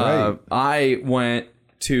U.S. That's right. I went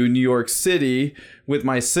to New York City with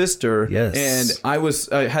my sister. Yes. And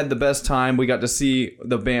I had the best time. We got to see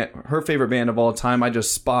the band, her favorite band of all time. I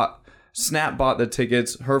just snap bought the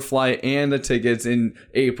tickets, her flight and the tickets in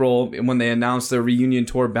April when they announced their reunion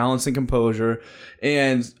tour, Balance and Composure.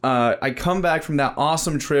 And I come back from that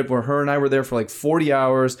awesome trip where her and I were there for like 40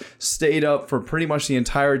 hours, stayed up for pretty much the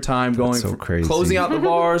entire time, closing out the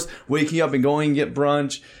bars, waking up and going and get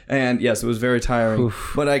brunch. And yes, it was very tiring.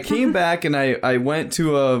 Oof. But I came back and I went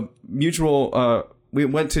to a mutual... we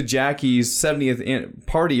went to Jackie's 70th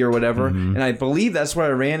party or whatever, and I believe that's where I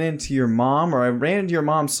ran into your mom, or I ran into your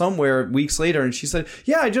mom somewhere weeks later, and she said,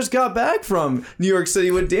 yeah, I just got back from New York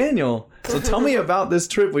City with Daniel. So tell me about this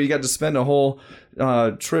trip where you got to spend a whole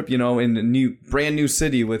trip, in a brand new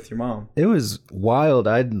city with your mom. It was wild.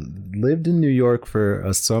 I'd lived in New York for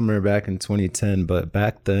a summer back in 2010, but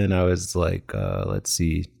back then I was like,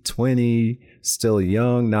 20, still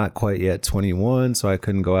young, not quite yet 21, so I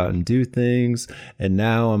couldn't go out and do things. And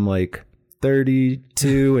now I'm like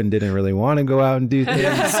 32 and didn't really want to go out and do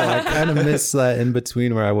things, so I kind of missed that in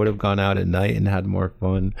between where I would have gone out at night and had more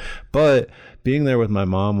fun. But being there with my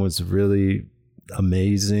mom was really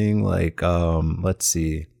amazing.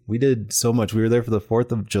 We did so much. We were there for the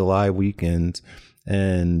 4th of July weekend,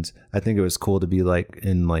 and I think it was cool to be like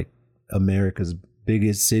in like America's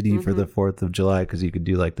biggest city for the 4th of July, because you could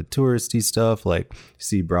do like the touristy stuff, like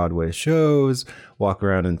see Broadway shows, walk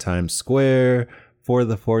around in Times Square. For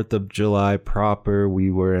the 4th of July proper,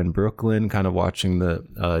 we were in Brooklyn kind of watching the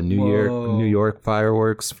New York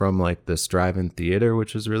fireworks from like this drive-in theater,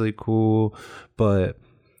 which was really cool. But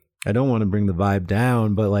I don't want to bring the vibe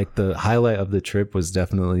down, but like the highlight of the trip was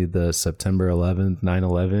definitely the September 11th,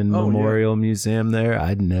 9/11 Memorial Museum there.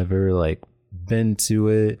 I'd never like been to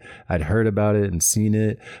it. I'd heard about it and seen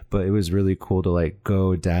it, but it was really cool to like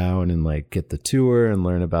go down and like get the tour and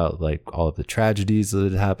learn about like all of the tragedies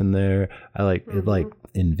that had happened there. I like it like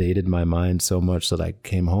invaded my mind so much that I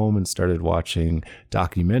came home and started watching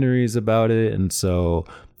documentaries about it. And so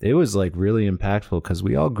it was like really impactful because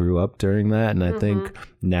we all grew up during that. And I think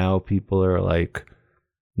now people are like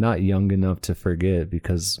not young enough to forget,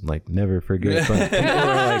 because like never forget, but people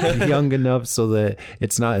are like young enough so that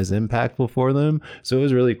it's not as impactful for them. So it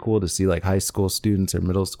was really cool to see like high school students or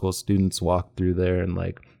middle school students walk through there and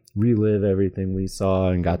like relive everything we saw,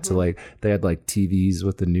 and got to like, they had like TVs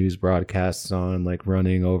with the news broadcasts on, like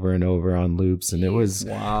running over and over on loops. And it was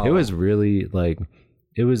really like,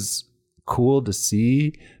 it was cool to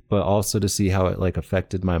see, but also to see how it like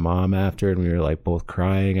affected my mom after. And we were like both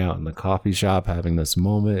crying out in the coffee shop, having this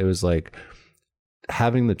moment. It was like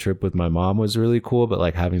having the trip with my mom was really cool, but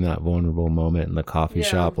like having that vulnerable moment in the coffee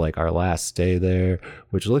shop, like our last day there,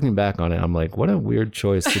 which looking back on it, I'm like, what a weird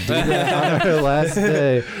choice to do that on our last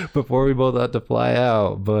day before we both had to fly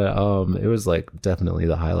out. But it was like definitely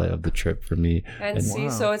the highlight of the trip for me. And see,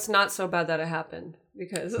 so it's not so bad that it happened,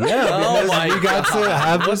 because you got to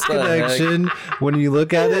have this connection. When you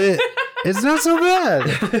look at it, it's not so bad.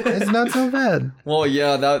 It's not so bad. Well,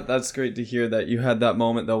 yeah, that's great to hear that you had that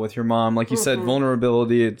moment though with your mom. Like you said,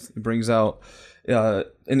 vulnerability, it brings out an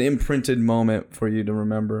imprinted moment for you to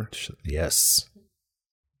remember. Yes.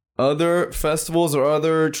 Other festivals or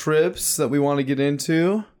other trips that we want to get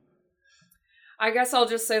into? I guess I'll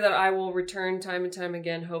just say that I will return time and time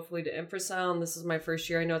again, hopefully, to Infrasound. This is my first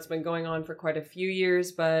year. I know it's been going on for quite a few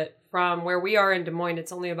years, but from where we are in Des Moines,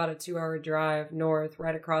 it's only about a 2-hour drive north,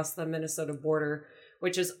 right across the Minnesota border,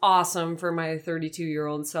 which is awesome for my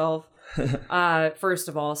 32-year-old self. First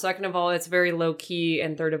of all. Second of all, it's very low key.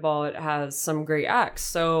 And third of all, it has some great acts.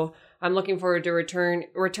 So I'm looking forward to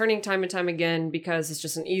returning time and time again, because it's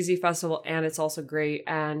just an easy festival and it's also great.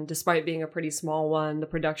 And despite being a pretty small one, the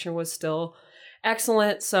production was still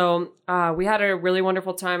excellent. So we had a really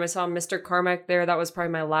wonderful time. I saw Mr. Carmack there. That was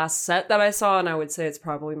probably my last set that I saw, and I would say it's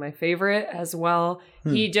probably my favorite as well.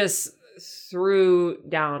 He just threw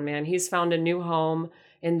down, man. He's found a new home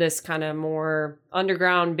in this kind of more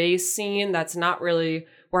underground bass scene that's not really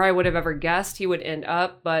where I would have ever guessed he would end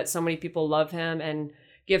up, but so many people love him and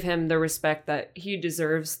give him the respect that he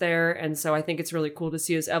deserves there. And so I think it's really cool to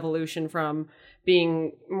see his evolution from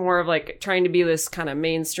being more of like trying to be this kind of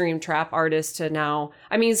mainstream trap artist to now,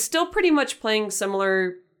 I mean, still pretty much playing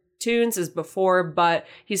similar tunes as before, but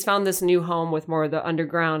he's found this new home with more of the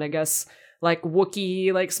underground, I guess, like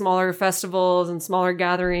Wookiee, like smaller festivals and smaller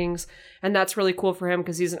gatherings. And that's really cool for him,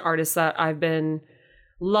 because he's an artist that I've been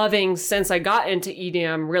loving since I got into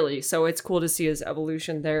EDM, really. So it's cool to see his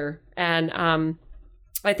evolution there. And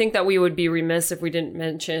I think that we would be remiss if we didn't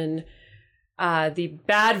mention the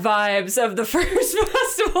bad vibes of the first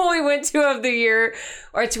festival we went to of the year,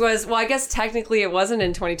 which was, well, I guess technically it wasn't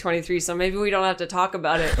in 2023, so maybe we don't have to talk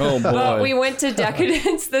about it. Oh, boy. But we went to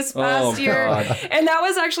Decadence this past year, and that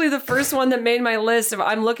was actually the first one that made my list.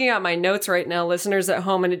 I'm looking at my notes right now, listeners at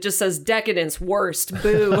home, and it just says Decadence, worst,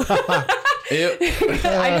 boo.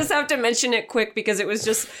 I just have to mention it quick because it was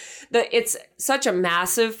just... it's such a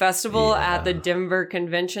massive festival at the Denver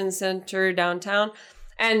Convention Center downtown.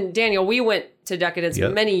 And Daniel, we went to Decadence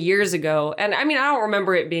many years ago. And I mean, I don't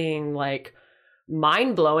remember it being like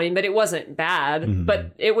mind blowing, but it wasn't bad.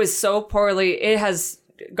 But it was so poorly. It has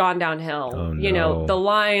gone downhill. Oh, no. You know, the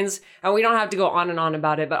lines, and we don't have to go on and on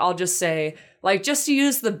about it, but I'll just say, like, just to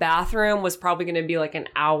use the bathroom was probably going to be like an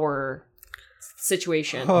hour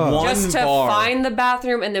situation. Just to find the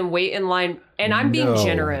bathroom and then wait in line. And I'm being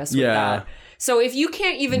generous with that. So if you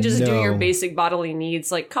can't even just do your basic bodily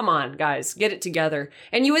needs, like, come on, guys, get it together.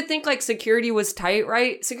 And you would think like security was tight,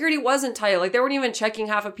 right? Security wasn't tight. Like, they weren't even checking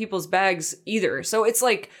half of people's bags either. So it's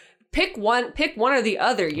like, pick one or the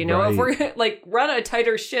other, you know, if we're like run a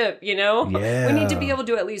tighter ship, you know, we need to be able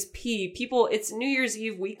to at least pee. People, it's New Year's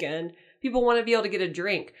Eve weekend. People want to be able to get a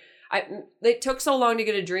drink. It took so long to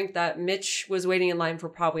get a drink that Mitch was waiting in line for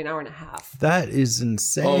probably an hour and a half. That is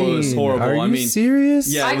insane. Oh, it was horrible. Are you serious?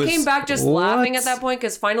 Yeah, I came back just laughing at that point,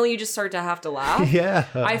 because finally you just start to have to laugh. Yeah.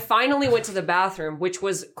 I finally went to the bathroom, which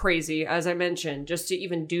was crazy, as I mentioned, just to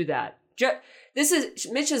even do that.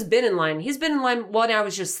 Mitch has been in line. He's been in line when I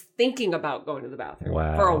was just thinking about going to the bathroom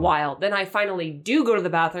for a while. Then I finally do go to the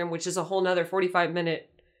bathroom, which is a whole nother 45-minute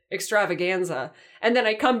extravaganza. And then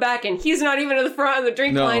I come back and he's not even in the front of the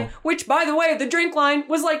drink line, which, by the way, the drink line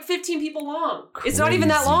was like 15 people long. Crazy. It's not even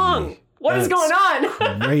that long. What is going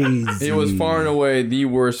on? Crazy. It was far and away the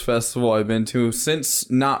worst festival I've been to since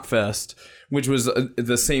Knotfest, which was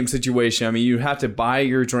the same situation. I mean, you have to buy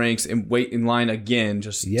your drinks and wait in line again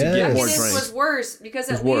just to get more This drinks. was worse because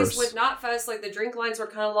at least with Knotfest, like the drink lines were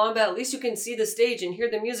kind of long, but at least you can see the stage and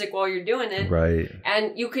hear the music while you're doing it. Right.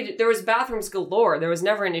 And there was bathrooms galore. There was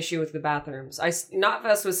never an issue with the bathrooms.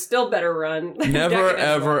 Knotfest was still better run. Never,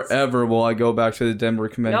 ever will I go back to the Denver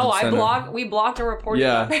Convention Center. No, we blocked and reported.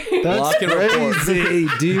 Yeah. That's crazy.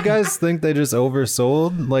 Do you guys think they just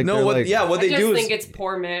oversold? Like, no, what they I just do is... think it's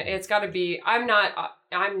poor, man. It's got to be... I'm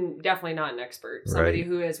definitely not an expert. Somebody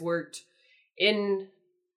who has worked in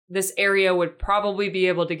this area would probably be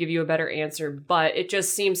able to give you a better answer, but it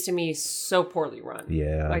just seems to me so poorly run.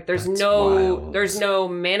 Yeah. Like there's no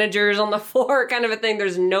managers on the floor kind of a thing.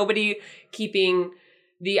 There's nobody keeping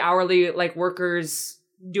the hourly workers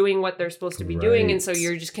doing what they're supposed to be doing, and so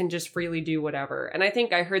you can just freely do whatever. And I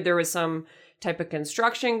think I heard there was some type of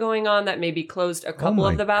construction going on that maybe closed a couple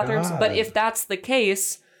of the bathrooms. But if that's the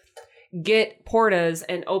case, get portas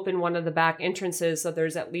and open one of the back entrances so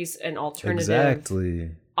there's at least an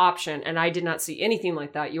alternative option. And I did not see anything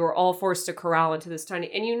like that. You were all forced to corral into this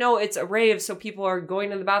tiny, and it's a rave, so people are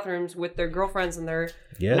going to the bathrooms with their girlfriends and they're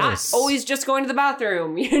not always just going to the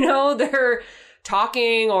bathroom. They're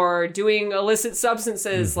talking or doing illicit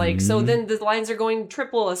substances, so then the lines are going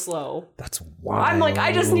triple as slow. That's wild. I'm like,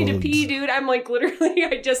 I just need to pee, dude. I'm like, literally,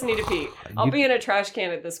 I just need to pee. I'll be in a trash can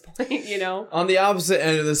at this point, On the opposite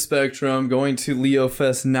end of the spectrum, going to Leo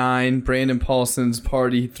Fest 9, Brandon Paulson's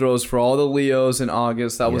party throws for all the Leos in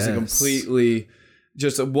August. That was a completely...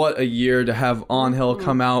 Just what a year to have On Hill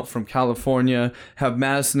come out from California, have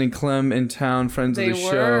Madison and Clem in town, friends of the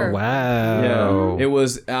show. Wow. Yeah, it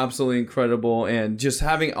was absolutely incredible. And just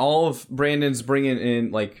having all of Brandon's bringing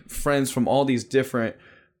in friends from all these different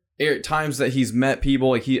times that he's met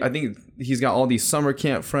people. I think he's got all these summer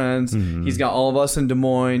camp friends. Mm-hmm. He's got all of us in Des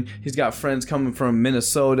Moines. He's got friends coming from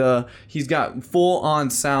Minnesota. He's got full on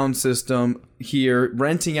sound system here,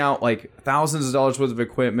 renting out thousands of dollars worth of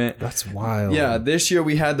equipment. That's wild. Yeah, this year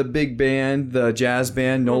we had the big band, the jazz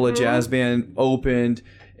band, NOLA Jazz Band opened,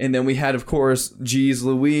 and then we had, of course, G's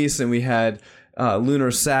Luis, and we had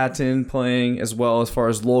Lunar Satin playing as well as far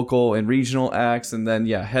as local and regional acts, and then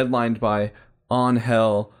headlined by On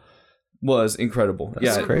Hell. Was incredible.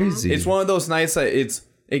 That's crazy. It's one of those nights that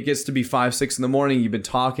it gets to be 5, 6 in the morning. You've been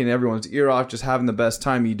talking, everyone's ear off, just having the best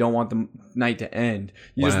time. You don't want the night to end.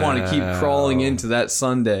 You just want to keep crawling into that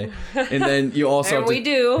Sunday. And then you also and we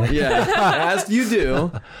do. Yeah, as you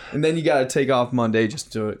do. And then you got to take off Monday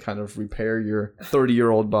just to kind of repair your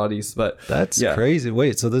 30-year-old bodies. But that's crazy.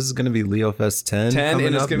 Wait, so this is going to be Leo Fest 10? 10,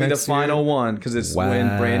 and it's going to be the final one because it's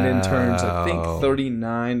when Brandon turns, I think,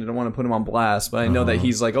 39. I don't want to put him on blast, but I know that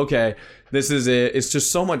he's like, okay, this is it. It's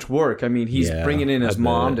just so much work. I mean, he's bringing in his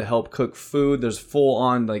mom to help cook food. There's full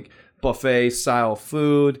on buffet style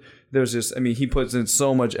food. There's just, he puts in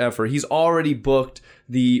so much effort. He's already booked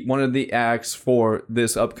one of the acts for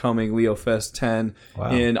this upcoming Leo Fest 10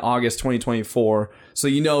 in August 2024. So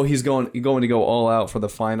he's going to go all out for the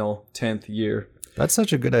final 10th year. That's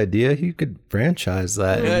such a good idea. He could franchise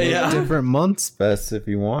that in different months fest if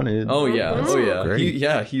he wanted. Oh yeah,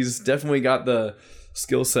 Great. He's definitely got the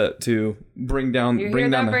skill set to bring down the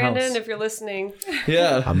Brandon, house. if you're listening.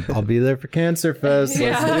 Yeah. I'll be there for Cancer Fest.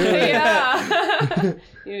 Let's do it. Yeah.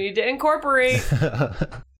 You need to incorporate.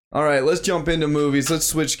 All right, let's jump into movies. Let's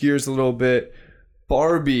switch gears a little bit.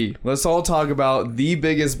 Barbie. Let's all talk about the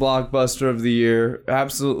biggest blockbuster of the year.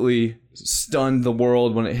 Absolutely stunned the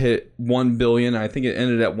world when it hit $1 billion. I think it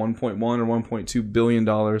ended at $1.1 or $1.2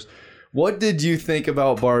 billion. What did you think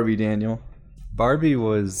about Barbie, Daniel? Barbie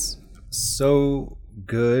was so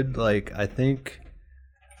good. I think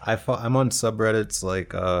I'm on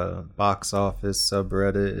subreddits box office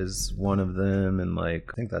subreddit is one of them, and I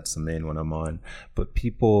think that's the main one I'm on. But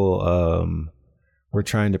people were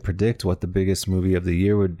trying to predict what the biggest movie of the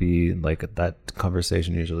year would be. That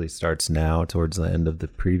conversation usually starts now towards the end of the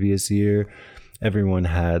previous year. Everyone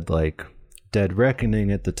had Dead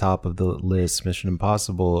Reckoning at the top of the list, Mission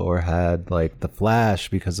Impossible, or had The Flash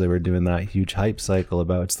because they were doing that huge hype cycle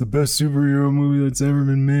about it's the best superhero movie that's ever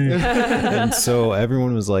been made. And so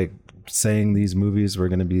everyone was saying these movies were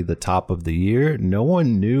going to be the top of the year. No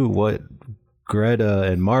one knew what Greta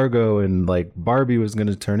and Margot and Barbie was going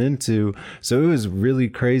to turn into. So it was really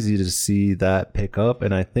crazy to see that pick up.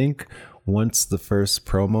 And I think once the first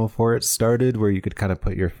promo for it started, where you could kind of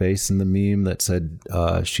put your face in the meme that said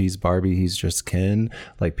she's Barbie, he's just Ken,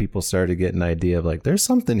 people started to get an idea of there's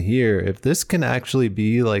something here. If this can actually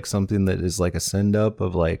be something that is a send up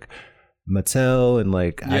of Mattel and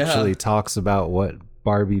actually talks about what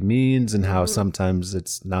Barbie means and how sometimes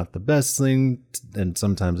it's not the best thing and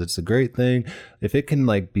sometimes it's a great thing. If it can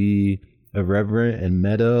like be irreverent and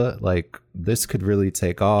meta, like this could really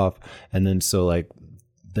take off. And then so like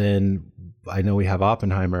then I know we have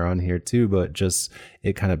Oppenheimer on here too, but just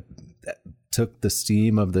it kind of took the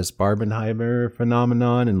steam of this Barbenheimer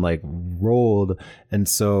phenomenon and like rolled. And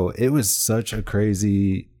so it was such a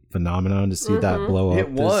crazy phenomenon to see that blow up. It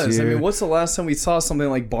was. This year. I mean, what's the last time we saw something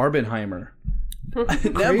like Barbenheimer?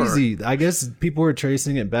 Crazy. I guess people were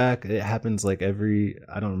tracing it back. It happens like every,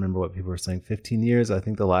 I don't remember what people were saying, 15 years. I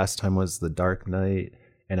think the last time was The Dark Knight.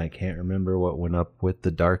 And I can't remember what went up with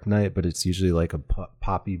The Dark Knight, but it's usually like a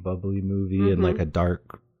poppy, bubbly movie and like a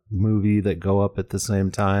dark movie that go up at the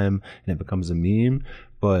same time and it becomes a meme.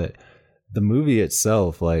 But the movie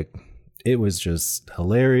itself, like, it was just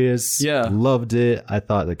hilarious. Yeah. Loved it. I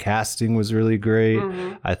thought the casting was really great.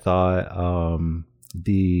 I thought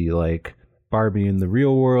the like Barbie in the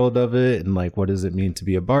real world of it and like what does it mean to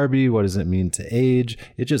be a Barbie? What does it mean to age?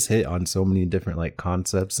 It just hit on so many different like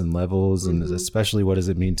concepts and levels and especially what does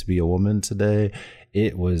it mean to be a woman today?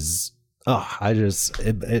 It was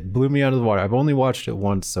it blew me out of the water. I've only watched it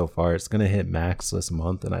once so far. It's going to hit Max this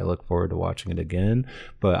month and I look forward to watching it again.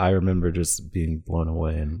 But I remember just being blown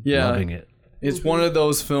away and loving it. It's one of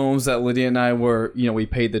those films that Lydia and I were, we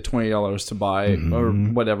paid the $20 to buy or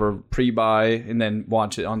whatever, pre-buy, and then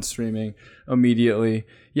watch it on streaming immediately.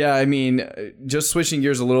 Yeah, I mean, just switching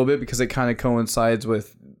gears a little bit because it kind of coincides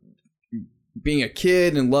with being a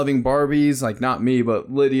kid and loving Barbies, like not me,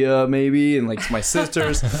 but Lydia maybe, and like my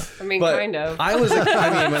sisters. I mean, but kind of. when I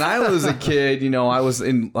was a kid,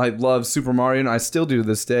 I loved Super Mario, and I still do to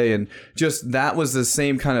this day. And just that was the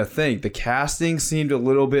same kind of thing. The casting seemed a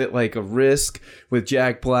little bit like a risk with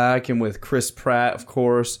Jack Black and with Chris Pratt, of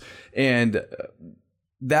course, and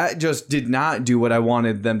that just did not do what I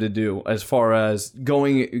wanted them to do as far as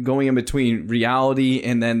going in between reality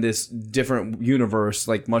and then this different universe,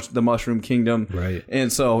 like the Mushroom Kingdom. Right.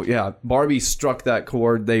 And so, yeah, Barbie struck that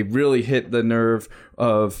chord. They really hit the nerve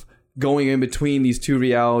of going in between these two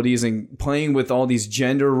realities and playing with all these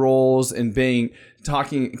gender roles and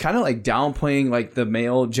talking kind of like downplaying like the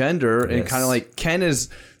male gender and kind of like Ken is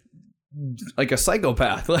like a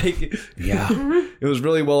psychopath. Like, yeah, it was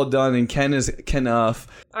really well done. And Ken is Ken-uff.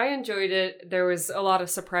 I enjoyed it. There was a lot of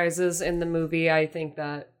surprises in the movie. I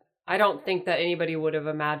don't think that anybody would have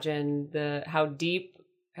imagined how deep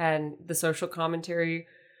and the social commentary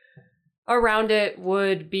around it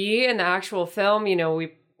would be in the actual film.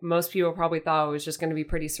 Most people probably thought it was just going to be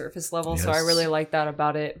pretty surface level. Yes. So I really like that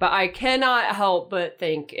about it. But I cannot help but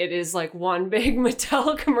think it is like one big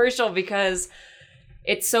Mattel commercial because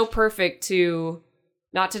it's so perfect to,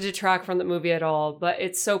 not to detract from the movie at all, but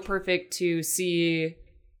it's so perfect to see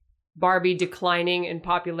Barbie declining in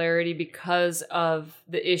popularity because of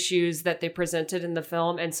the issues that they presented in the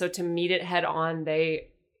film. And so to meet it head on, they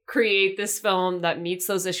create this film that meets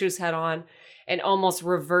those issues head on and almost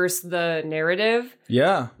reverse the narrative.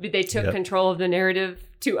 Yeah. They took control of the narrative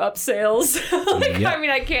to up sales. I mean,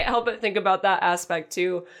 I can't help but think about that aspect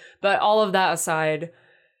too. But all of that aside,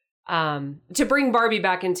 to bring Barbie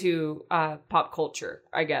back into pop culture,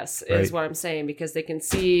 I guess, is what I'm saying, because they can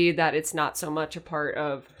see that it's not so much a part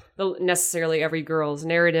of necessarily every girl's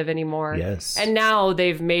narrative anymore. Yes. And now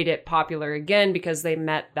they've made it popular again because they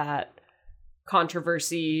met that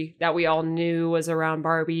controversy that we all knew was around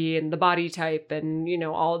Barbie and the body type and,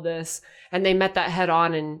 all of this. And they met that head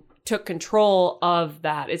on and took control of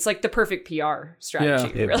that. It's like the perfect PR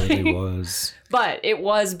strategy. Yeah, it really was. But it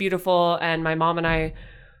was beautiful. And my mom and I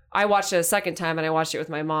watched it a second time and I watched it with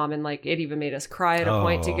my mom and like it even made us cry at a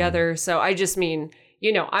point together. So I just mean,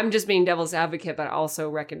 I'm just being devil's advocate, but also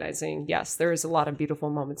recognizing, yes, there is a lot of beautiful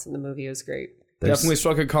moments in the movie. It was great. Definitely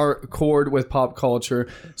struck a chord with pop culture.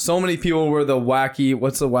 So many people were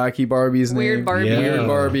what's the wacky Barbie's name? Weird Barbie. Yeah. Weird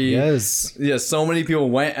Barbie. Yes. Yeah, so many people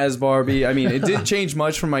went as Barbie. I mean, it didn't change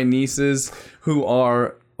much for my nieces who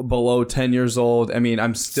are below 10 years old. I mean,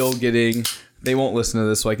 I'm still getting... They won't listen to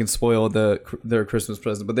this, so I can spoil their Christmas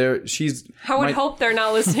present. But I would hope they're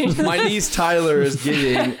not listening. My niece Tyler is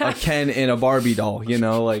getting a Ken and a Barbie doll.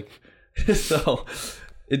 So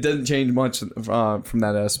it doesn't change much from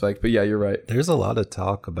that aspect. But yeah, you're right. There's a lot of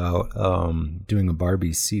talk about doing a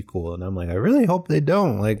Barbie sequel, and I'm like, I really hope they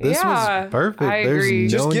don't. Like, this was perfect. I agree.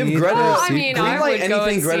 Just give Greta. I mean, I would go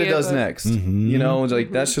anything and Greta see does it, but...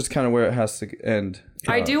 next. That's just kind of where it has to end.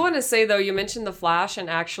 I do want to say, though, you mentioned The Flash, and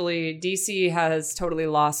actually DC has totally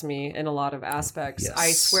lost me in a lot of aspects. Yes.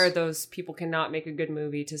 I swear those people cannot make a good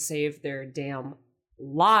movie to save their damn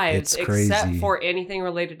lives, It's crazy. except for anything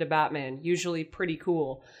related to Batman. Usually pretty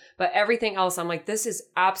cool. But everything else, I'm like, this is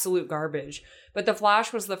absolute garbage. But The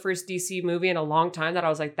Flash was the first DC movie in a long time that I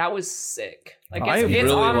was like, that was sick. Like, it's really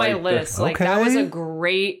on my liked list. it. Like, that Okay. was a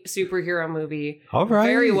great superhero movie. All right.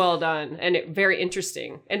 Very well done and very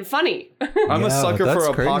interesting and funny. I'm a sucker for that's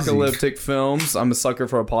crazy. apocalyptic films. I'm a sucker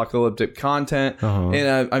for apocalyptic content.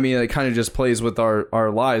 And I mean, it kind of just plays with our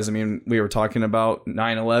lives. I mean, we were talking about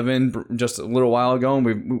 9/11 just a little while ago, and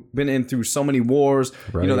we've been in through so many wars,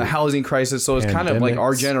 you know, the housing crisis. So it's kind of like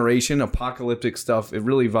our generation, apocalyptic stuff. It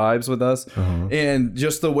really vibes with us. And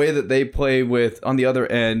just the way that they play with, on the other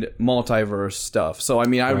end, multiverse stuff. So, I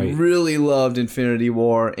mean, I really loved Infinity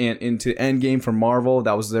War and into Endgame from Marvel.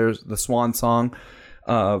 That was the swan song.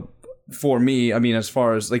 For me, I mean, as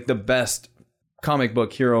far as like the best comic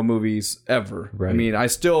book hero movies ever. I mean, I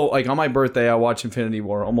still, like, on my birthday, I watch Infinity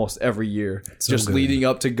War almost every year, just leading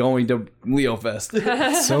up to going to Leo Fest.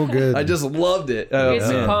 So good. I just loved it.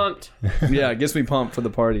 Gets you pumped. Yeah, it gets me pumped for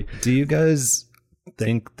the party. Do you guys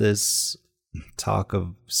think this talk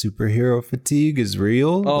of superhero fatigue is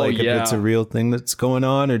real? Oh, like, if it's a real thing that's going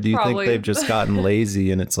on, or do you Probably. think they've just gotten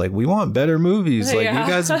lazy and it's like, we want better movies? Like, you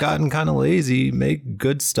guys have gotten kind of lazy. Make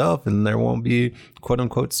good stuff and there won't be quote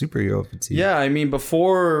unquote superhero fatigue. Yeah, I mean,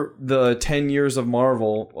 before the 10 years of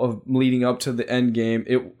Marvel of leading up to the Endgame,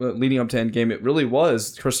 it really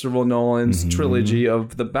was Christopher Nolan's trilogy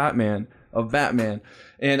of Batman.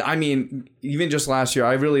 And I mean, even just last year,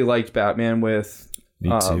 I really liked Batman with Me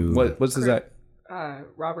too. What's his that?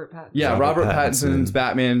 Robert Pattinson. Yeah, Robert Pattinson's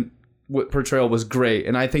Batman portrayal was great,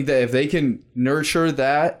 and I think that if they can nurture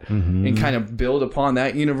that and kind of build upon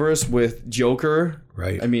that universe with Joker,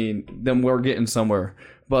 I mean, then we're getting somewhere.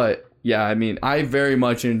 But yeah, I mean, I very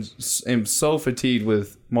much am so fatigued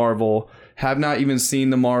with Marvel. Have not even seen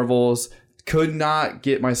the Marvels. Could not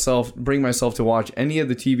bring myself to watch any of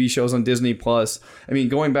the TV shows on Disney Plus. I mean,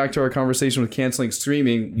 going back to our conversation with canceling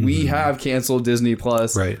streaming, we have canceled Disney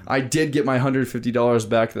Plus. I did get my $150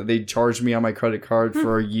 back that they charged me on my credit card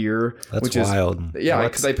for a year. That's wild. Yeah,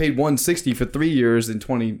 because I paid $160 for 3 years in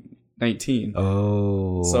 2019.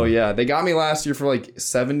 Oh. So yeah, they got me last year for like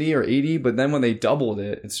 70 or 80, but then when they doubled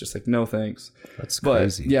it, it's just like, no thanks. That's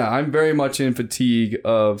crazy. But yeah, I'm very much in fatigue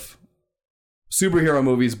of superhero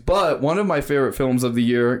movies, but one of my favorite films of the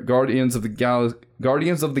year, Guardians of the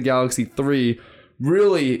Galaxy 3,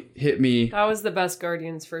 really hit me. That was the best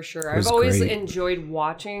Guardians for sure. I've always enjoyed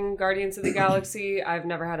watching Guardians of the Galaxy. I've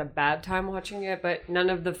never had a bad time watching it, but none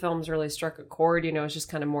of the films really struck a chord. You know, it's just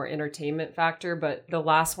kind of more entertainment factor. But the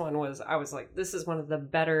last one I was like, this is one of the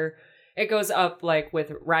better. It goes up like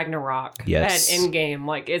with Ragnarok and Endgame.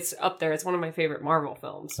 Like, it's up there. It's one of my favorite Marvel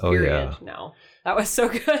films, period, now. That was so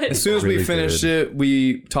good. As soon as we finished it,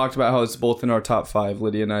 we talked about how it's both in our top 5,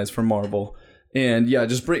 Lydia and I's, for Marvel. And yeah,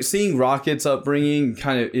 just seeing Rocket's upbringing,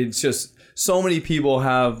 it's just so many people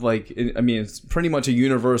have, like, I mean, it's pretty much a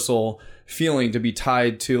universal feeling to be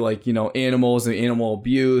tied to, like, you know, animals and animal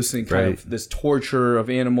abuse and kind of this torture of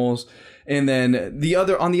animals. And then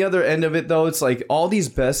on the other end of it, though, it's like all these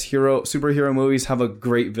best superhero movies have a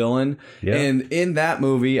great villain. Yeah. And in that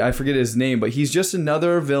movie, I forget his name, but he's just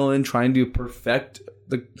another villain trying to perfect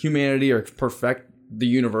the humanity or perfect the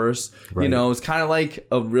universe. You know, it's kind of like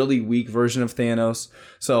a really weak version of Thanos.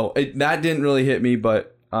 So that didn't really hit me,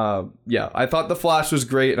 but yeah, I thought The Flash was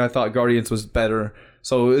great, and I thought Guardians was better.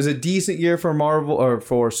 So it was a decent year for Marvel, or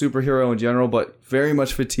for superhero in general, but very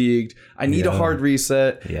much fatigued. I need a hard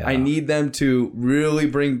reset. Yeah. I need them to really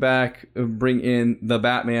bring in the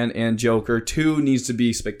Batman and Joker. 2 needs to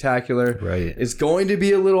be spectacular. It's going to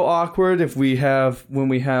be a little awkward when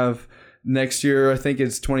we have next year, I think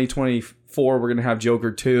it's 2024, we're going to have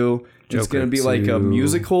Joker 2. It's going to be like a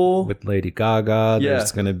musical. With Lady Gaga. Yeah.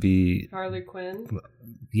 There's going to be Harley Quinn.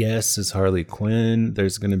 Yes, it's Harley Quinn.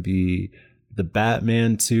 There's going to be the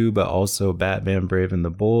Batman 2, but also Batman Brave and the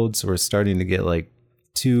Bold. So we're starting to get like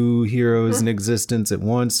 2 heroes in existence at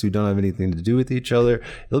once who don't have anything to do with each other.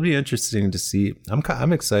 It'll be interesting to see.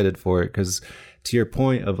 I'm excited for it because, to your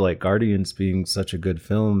point of like Guardians being such a good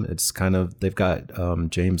film, it's kind of, they've got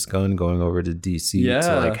James Gunn going over to DC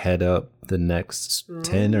to like head up the next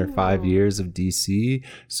 10 or 5 years of DC.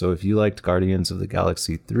 So if you liked Guardians of the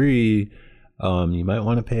Galaxy 3, you might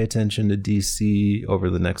want to pay attention to DC over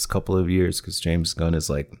the next couple of years because James Gunn is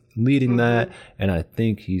like leading that, and I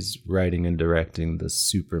think he's writing and directing the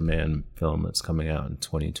Superman film that's coming out in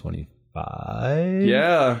 2025.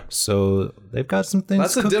 Yeah, so they've got some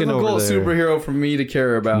things. That's a difficult superhero for me to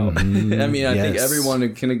care about. I mean, I think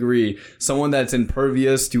everyone can agree. Someone that's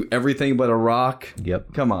impervious to everything but a rock.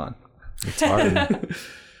 Yep. Come on, it's hard.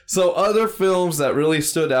 So other films that really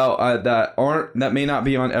stood out that may not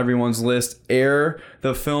be on everyone's list. Air,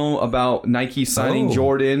 the film about Nike signing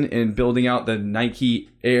Jordan and building out the Nike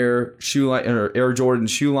Air shoe line or Air Jordan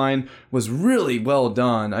shoe line, was really well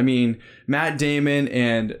done. I mean, Matt Damon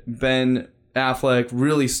and Ben Affleck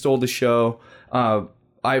really stole the show. I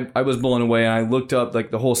was blown away. I looked up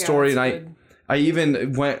like the whole story, and I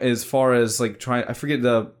even went as far as like I forget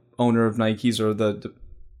the owner of Nike's or the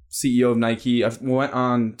CEO of Nike. I went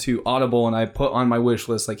on to Audible and I put on my wish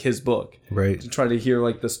list like his book, right, to try to hear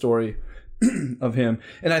like the story of him.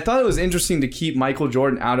 And I thought it was interesting to keep Michael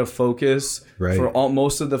Jordan out of focus for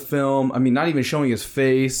most of the film. I mean, not even showing his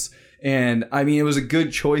face. And I mean, it was a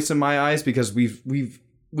good choice in my eyes because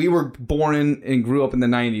we were born and grew up in the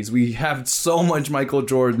 90s. We have so much Michael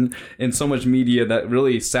Jordan and so much media that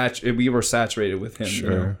really we were saturated with him.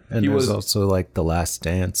 Sure. You know? And there's also like The Last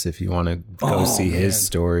Dance if you want to go see his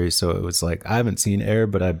story. So it was like, I haven't seen Air,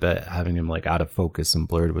 but I bet having him like out of focus and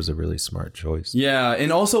blurred was a really smart choice. Yeah.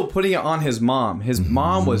 And also putting it on his mom. His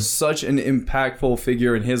mom was such an impactful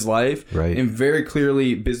figure in his life. Right. And very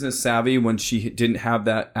clearly business savvy when she didn't have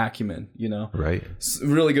that acumen, you know? Right. It's a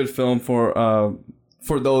really good film for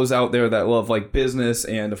those out there that love like business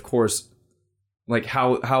and of course like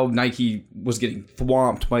how Nike was getting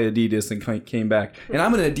thwomped by Adidas and came back. And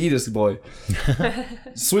I'm an Adidas boy.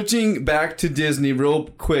 Switching back to Disney real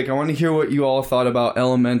quick, I want to hear what you all thought about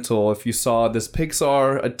Elemental. If you saw this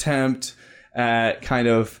Pixar attempt at kind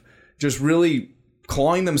of just really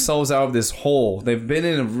clawing themselves out of this hole. They've been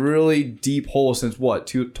in a really deep hole since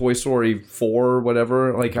Toy Story 4 or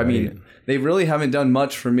whatever. Like, I mean, they really haven't done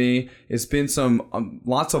much for me. It's been some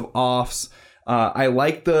lots of offs. I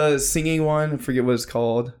like the singing one. I forget what it's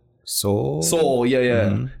called. Soul, yeah.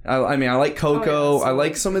 Mm-hmm. I mean, I like Coco. I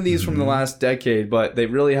like some of these from the last decade, but they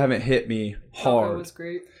really haven't hit me hard. Coco was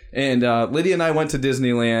great. And Lydia and I went to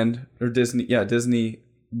Disneyland or Disney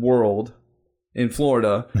World in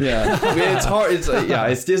Florida. Yeah, I mean, it's hard.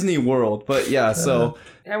 It's Disney World, but yeah. So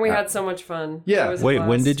and we had so much fun. Yeah. Wait,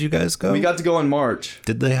 when did you guys go? We got to go in March.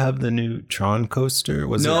 Did they have the new Tron coaster?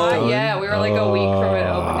 Was no. it done? Yeah, we were like a week from it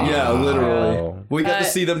opening. Yeah, literally. We got to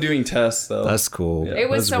see them doing tests though. That's cool. Yeah. It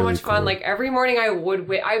was so really much fun. cool. Like every morning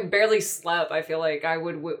I barely slept. I feel like I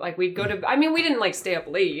would like we'd go to. I mean, we didn't like stay up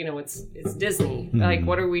late. You know, it's Disney. Like,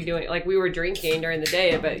 what are we doing? Like, we were drinking during the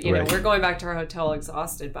day, but you know, we're going back to our hotel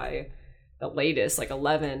exhausted by the latest, like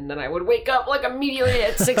 11. Then I would wake up like immediately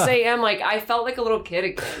at 6 a.m. Like, I felt like a little kid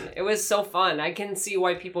again. It was so fun. I can see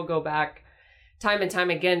why people go back time and time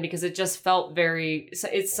again, because it just felt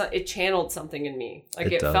it channeled something in me.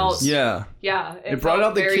 Like it felt it brought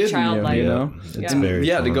out the very kid childlike. in you know. It's very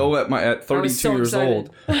fun. To go at 32 years old.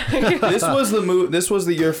 This was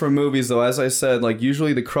the year for movies though. As I said, like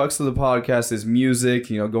usually the crux of the podcast is music,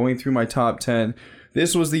 you know, going through my top 10.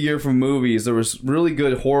 This was the year for movies. There was really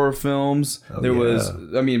good horror films.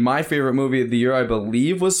 My favorite movie of the year, I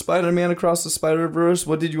believe, was Spider-Man Across the Spider-Verse.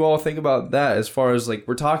 What did you all think about that? As far as like,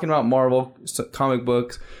 we're talking about Marvel comic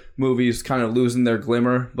books, movies kind of losing their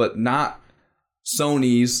glimmer, but not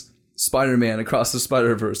Sony's Spider-Man Across the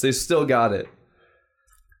Spider-Verse. They still got it.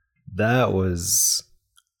 That was...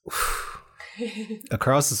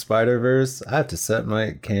 Across the Spider-Verse, I have to set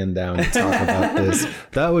my can down and talk about this.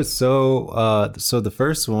 That was so the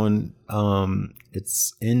first one,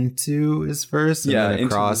 it's Into is first, and then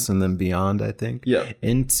Across, and then Beyond, I think. Yeah.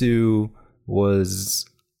 Into was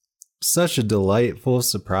such a delightful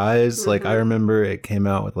surprise. Like, I remember it came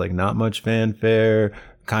out with like not much fanfare,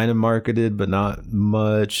 kind of marketed but not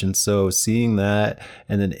much, and so seeing that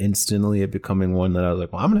and then instantly it becoming one that I was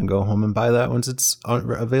like, well, I'm gonna go home and buy that once it's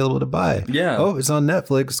available to buy. It's on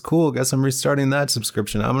Netflix, cool, guess I'm restarting that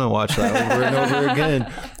subscription, I'm gonna watch that over and over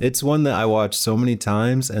again. It's one that I watched so many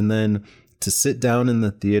times, and then to sit down in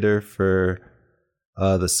the theater for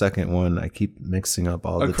the second one, I keep mixing up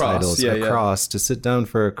all the titles. Across, to sit down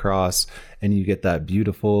for Across, and you get that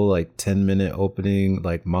beautiful like 10-minute opening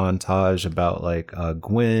like montage about like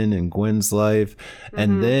Gwen and Gwen's life,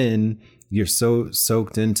 and then you're so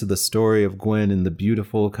soaked into the story of Gwen and the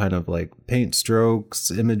beautiful kind of like paint strokes,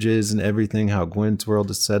 images and everything, how Gwen's world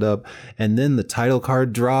is set up. And then the title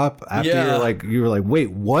card drop after you were like,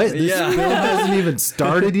 wait, what? This film hasn't even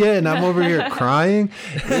started yet and I'm over here crying.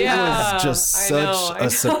 It was just such a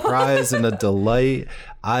surprise and a delight.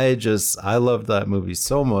 I love that movie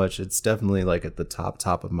so much. It's definitely like at the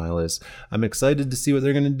top of my list. I'm excited to see what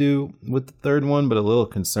they're going to do with the third one, but a little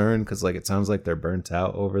concerned because like it sounds like they're burnt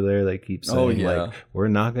out over there. They keep saying like, we're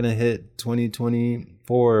not going to hit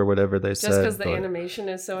 2024 or whatever they said. Just because the animation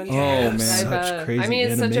is so intense. Such crazy I mean,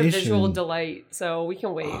 it's animation. such a visual delight, so we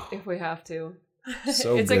can wait if we have to.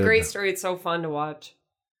 So it's good. a great story. It's so fun to watch.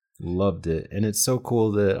 Loved it. And it's so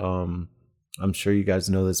cool that I'm sure you guys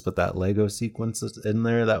know this, but that Lego sequence is in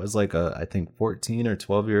there. That was like I think 14 or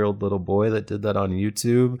 12-year-old little boy that did that on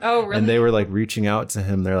YouTube. Oh, really? And they were like reaching out to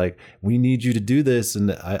him. They're like, we need you to do this.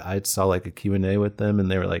 And I saw like a Q&A with them,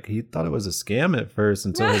 and they were like, he thought it was a scam at first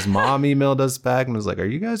until his mom emailed us back and was like, are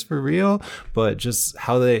you guys for real? But just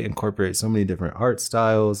how they incorporate so many different art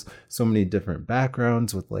styles, so many different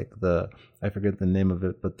backgrounds with like I forget the name of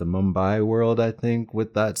it, but the Mumbai world, I think,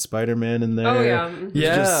 with that Spider-Man in there. Oh, yeah.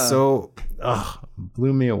 It's just so,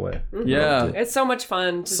 blew me away. Mm-hmm. Yeah. It's so much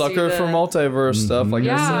fun to Sucker see for multiverse stuff, like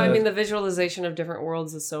I said. I mean, the visualization of different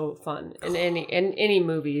worlds is so fun in any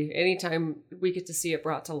movie. Anytime we get to see it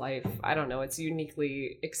brought to life, I don't know, it's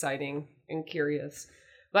uniquely exciting and curious.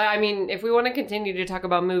 But I mean, if we want to continue to talk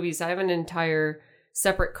about movies, I have an entire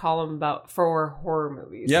separate column for horror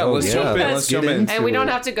movies. Yeah, let's jump in. Let's jump in. And we don't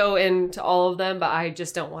have to go into all of them, but I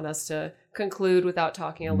just don't want us to conclude without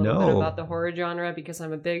talking a little bit about the horror genre, because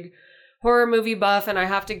I'm a big horror movie buff, and I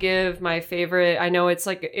have to give my favorite. I know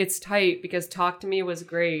it's tight because Talk to Me was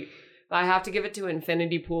great, but I have to give it to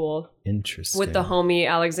Infinity Pool. Interesting. With the homie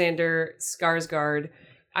Alexander Skarsgård.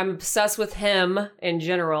 I'm obsessed with him in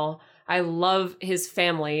general. I love his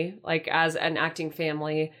family, like as an acting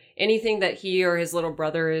family. Anything that he or his little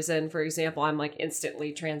brother is in, for example, I'm like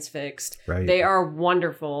instantly transfixed. Right. They are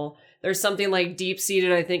wonderful. There's something like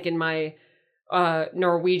deep-seated, I think, in my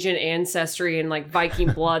Norwegian ancestry and like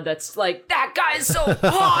Viking blood that's like, that guy is so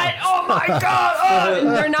hot. Oh my God. Oh. And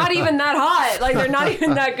they're not even that hot. Like, they're not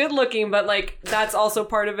even that good looking, but like, that's also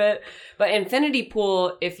part of it. But Infinity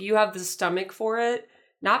Pool, if you have the stomach for it,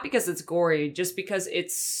 not because it's gory, just because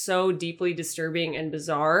it's so deeply disturbing and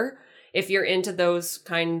bizarre. If you're into those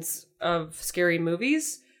kinds of scary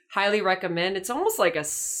movies, highly recommend. It's almost like a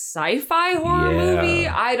sci-fi horror movie.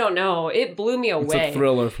 I don't know. It blew me away. It's a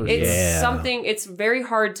thriller for sure. It's something, it's very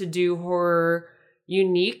hard to do horror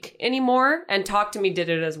unique anymore. And Talk to Me did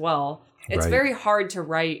it as well. It's very hard to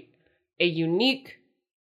write a unique,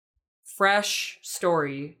 fresh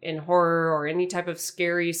story in horror or any type of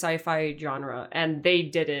scary sci-fi genre. And they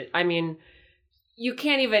did it. I mean, you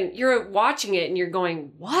can't even, you're watching it and you're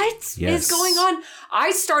going, what is going on?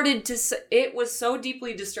 It was so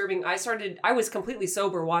deeply disturbing. I was completely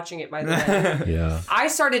sober watching it, by the way. I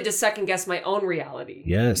started to second guess my own reality.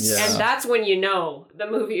 And that's when you know the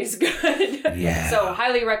movie is good. So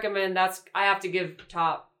highly recommend. I have to give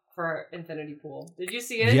top for Infinity Pool. Did you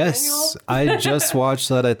see it? Yes, Daniel? I just watched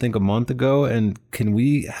that I think a month ago, and can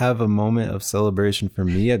we have a moment of celebration for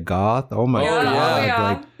Mia Goth? Oh my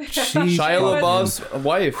God. Like Shia LaBeouf's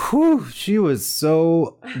wife. Whew, she was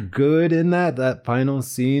so good in that final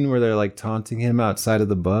scene where they're like taunting him outside of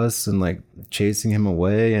the bus and like chasing him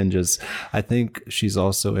away, and just I think she's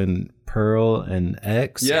also in Pearl and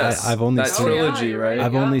X. Yes, I've only that seen trilogy, right?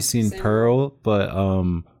 I've only seen Pearl,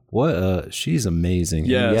 but she's amazing.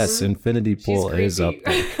 Yes, Infinity Pool is up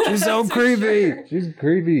there. She's so creepy. Sure. She's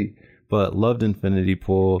creepy. But loved Infinity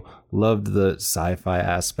Pool. Loved the sci-fi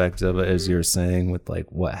aspect of it, as you're saying, with like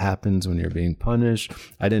what happens when you're being punished.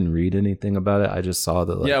 I didn't read anything about it. I just saw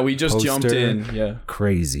the we just jumped in.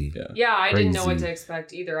 Crazy. I didn't know what to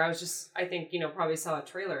expect either. I think, probably saw a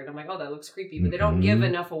trailer and I'm like, oh, that looks creepy. But they don't give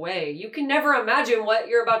enough away. You can never imagine what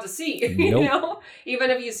you're about to see. You know? Even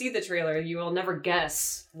if you see the trailer, you will never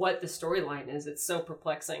guess what the storyline is. It's so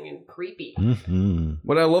perplexing and creepy.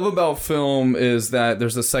 What I love about film is that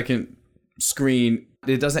there's a second screen.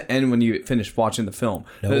 It doesn't end when you finish watching the film.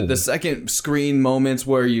 The second screen moments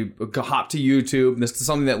where you hop to YouTube. This is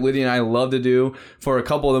something that Lydia and I love to do for a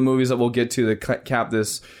couple of the movies that we'll get to cap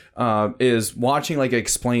this, is watching like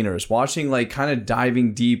explainers, watching like kind of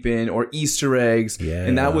diving deep in, or Easter eggs.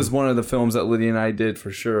 And that was one of the films that Lydia and I did for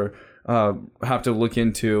sure. Have to look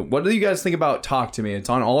into. What do you guys think about Talk to Me? It's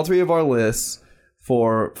on all three of our lists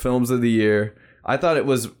for films of the year. I thought it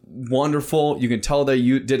was wonderful. You can tell that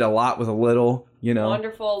you did a lot with a little,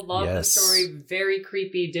 Wonderful. Love the story. Very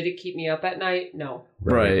creepy. Did it keep me up at night? No.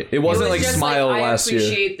 Right. It wasn't like Smile last year.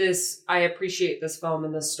 I appreciate this film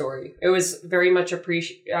and this story. It was very much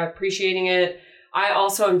appreciating it. I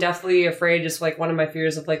also am definitely afraid, just like one of my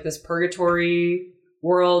fears of like this purgatory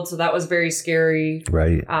world. So that was very scary.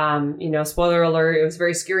 Right. Spoiler alert. It was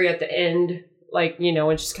very scary at the end. Like,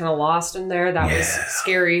 when she's kind of lost in there. That was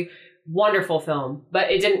scary. Wonderful film, but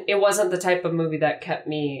it wasn't the type of movie that kept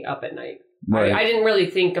me up at night. Right. I didn't really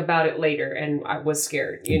think about it later, and I was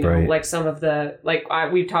scared, like some of the,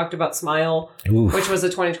 we talked about Smile, which was a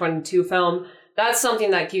 2022 film. That's something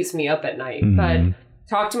that keeps me up at night. But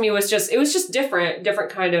Talk to Me was just different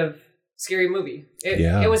kind of scary movie.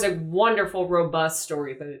 It was a wonderful, robust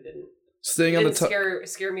story, but it didn't. Staying on the top.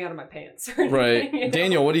 Scare me out of my pants. Right. You know?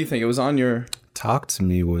 Daniel, what do you think? It was on your... Talk to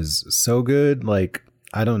Me was so good. Like,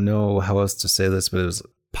 I don't know how else to say this, but it was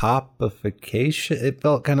popification. It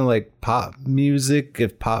felt kind of like pop music,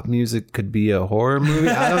 if pop music could be a horror movie.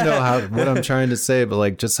 I don't know what I'm trying to say, but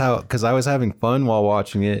like just how, because I was having fun while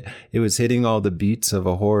watching it. It was hitting all the beats of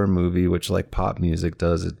a horror movie, which like pop music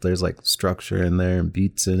does. There's like structure in there and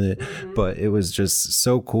beats in it, but it was just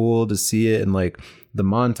so cool to see it. And like the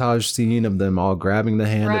montage scene of them all grabbing the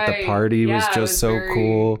hand at the party was just so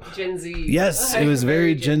cool. Gen Z. Yes, it was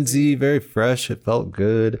very Gen Z, very fresh. It felt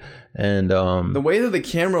good. And the way that the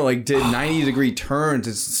camera like did 90-degree turns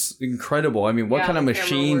is incredible. I mean, what kind of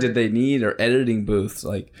machine did they need, or editing booths?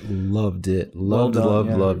 Like, loved it.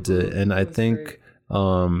 Loved it. And I think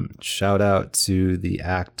shout out to the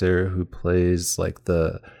actor who plays like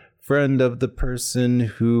the friend of the person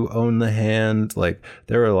who owned the hand. Like,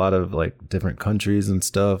 there were a lot of like different countries and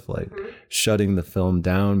stuff like shutting the film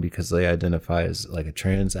down because they identify as like a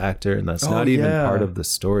trans actor, and that's not even part of the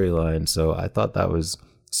storyline. So I thought that was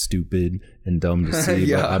stupid and dumb to see.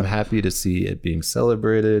 But I'm happy to see it being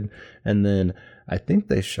celebrated. And then I think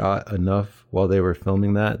they shot enough while they were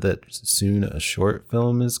filming that soon a short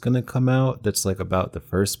film is going to come out that's like about the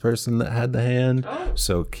first person that had the hand.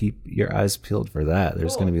 So keep your eyes peeled for that.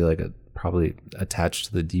 There's going to be like probably attached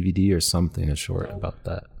to the DVD or something, a short about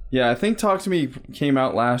that. Yeah, I think Talk to Me came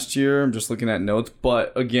out last year. I'm just looking at notes.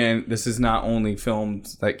 But again, this is not only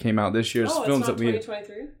films that came out this year. It's films that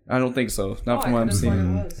 2023? I don't think so. Not from what I'm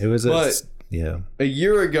seeing. It was a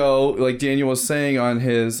year ago, like Daniel was saying on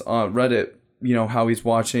his Reddit, you know, how he's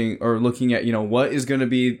watching or looking at, you know, what is going to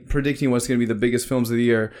be predicting what's going to be the biggest films of the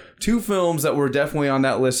year. Two films that were definitely on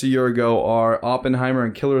that list a year ago are Oppenheimer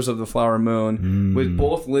and Killers of the Flower Moon, which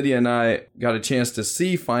both Lydia and I got a chance to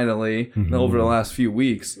see finally over the last few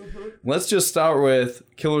weeks. Let's just start with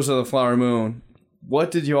Killers of the Flower Moon.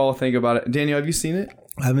 What did you all think about it? Daniel, have you seen it?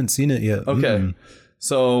 I haven't seen it yet. Okay.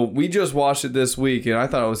 So we just watched it this week and I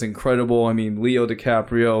thought it was incredible. I mean, Leo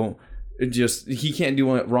DiCaprio, he can't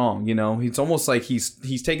do it wrong, you know. It's almost like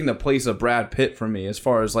he's taking the place of Brad Pitt for me as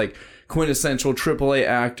far as like quintessential AAA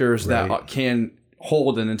actors that can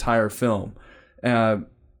hold an entire film.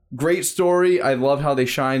 Great story. I love how they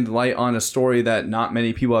shined light on a story that not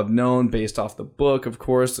many people have known, based off the book, of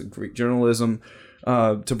course, Greek journalism,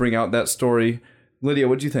 to bring out that story. Lydia,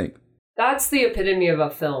 what do you think? That's the epitome of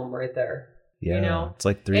a film right there. Yeah, you know? It's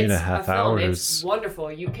like 3.5 hours. It's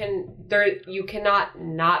wonderful. You cannot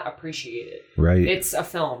not appreciate it. Right. It's a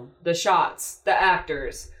film. The shots, the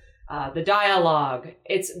actors, the dialogue.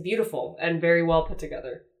 It's beautiful and very well put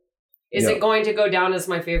together. Is it going to go down as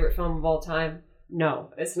my favorite film of all time?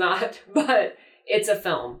 No, it's not. But it's a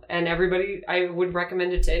film, and I would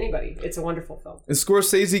recommend it to anybody. It's a wonderful film. Is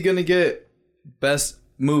Scorsese going to get best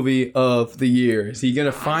movie of the year? Is he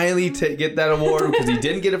gonna finally get that award? Because he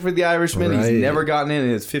didn't get it for The Irishman. He's never gotten it in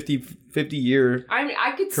his 50 year I mean,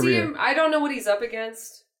 I could career. see him. I don't know what he's up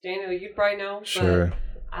against. Daniel, you'd probably know. Sure.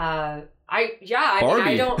 But, I Barbie. mean,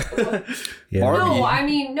 I don't.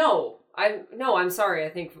 Barbie. No, I'm sorry. I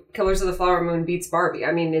think Killers of the Flower Moon beats Barbie.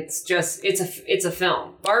 I mean, it's a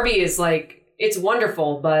film. Barbie is like, it's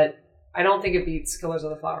wonderful, but I don't think it beats Killers of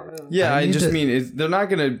the Flower Moon. Yeah, they're not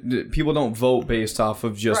gonna. People don't vote based off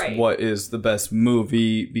of just what is the best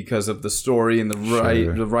movie because of the story and the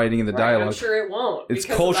writing and the dialogue. I'm sure it won't. It's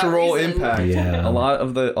cultural impact. Yeah. A lot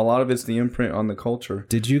of it's the imprint on the culture.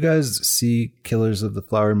 Did you guys see Killers of the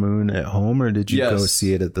Flower Moon at home, or did you go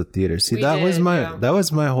see it at the theater? See, that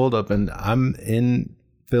was my holdup, and I'm in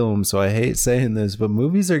film, so I hate saying this, but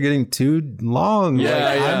movies are getting too long.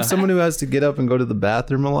 I'm someone who has to get up and go to the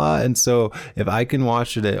bathroom a lot, and so if I can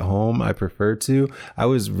watch it at home, I prefer to. I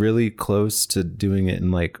was really close to doing it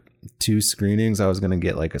in like 2 screenings. I was going to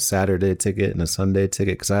get like a Saturday ticket and a Sunday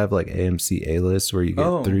ticket because I have like AMC A-list where you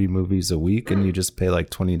get 3 movies a week and you just pay like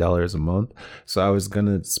 $20 a month. So I was going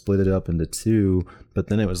to split it up into 2, but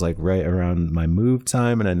then it was like right around my move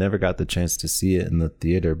time and I never got the chance to see it in the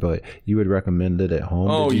theater. But you would recommend it at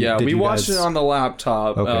home? We watched it on the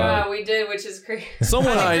laptop. Okay. Yeah, we did, which is crazy.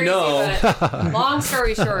 Someone I know. Long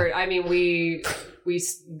story short, I mean, we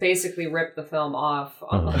basically ripped the film off.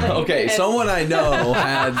 Okay, someone I know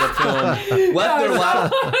had the film, left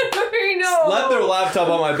their laptop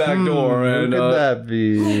on my back door, and could that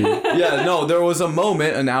be? There was a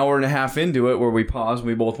moment, an hour and a half into it, where we paused and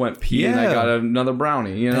we both went pee, and I got another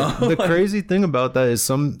brownie. You know, the crazy thing about that is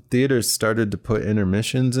some theaters started to put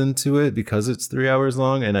intermissions into it because it's 3 hours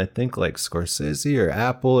long, and I think like Scorsese or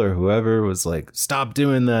Apple or whoever was like, stop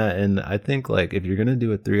doing that. And I think like if you're gonna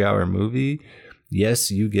do a 3-hour movie,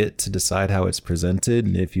 yes, you get to decide how it's presented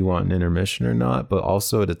and if you want an intermission or not, but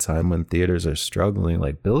also at a time when theaters are struggling,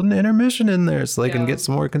 like build an intermission in there so they can get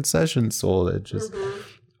some more concessions sold. It just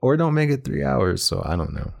or don't make it 3 hours. So I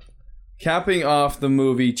don't know. Capping off the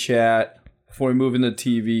movie chat before we move into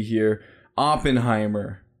TV here,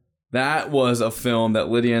 Oppenheimer. That was a film that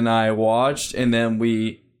Lydia and I watched, and then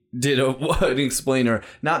we did an explainer.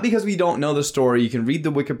 Not because we don't know the story. You can read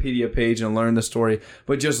the Wikipedia page and learn the story,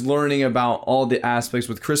 but just learning about all the aspects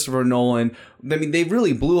with Christopher Nolan. I mean, they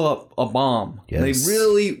really blew up a bomb. Yes. They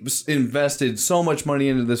really invested so much money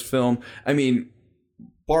into this film. I mean,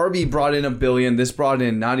 Barbie brought in $1 billion. This brought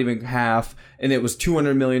in not even half, and it was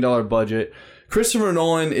 $200 million budget. Christopher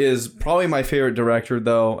Nolan is probably my favorite director,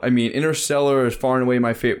 though. I mean, Interstellar is far and away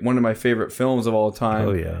one of my favorite films of all time.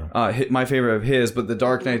 Oh yeah, my favorite of his. But The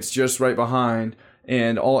Dark Knight's just right behind,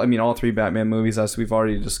 and all 3 Batman movies, as we've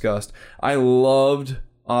already discussed. I loved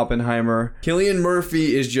Oppenheimer. Cillian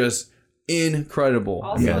Murphy is just incredible.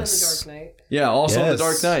 Also in The Dark Knight. Yeah, also in The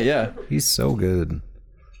Dark Knight. Yeah, he's so good.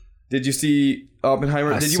 Did you see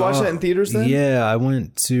Oppenheimer? Did you watch that in theaters then? Yeah, I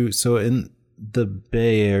went to in the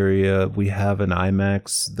Bay Area, we have an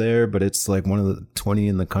IMAX there, but it's like one of the 20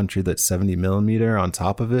 in the country that's 70 millimeter on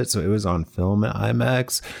top of it. So it was on film at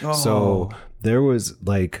IMAX. Oh. So there was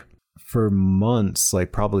like for months,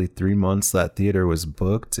 like probably 3 months, that theater was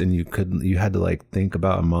booked, and you had to like think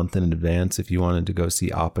about a month in advance if you wanted to go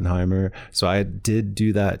see Oppenheimer. So I did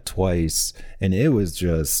do that twice, and it was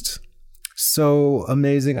just so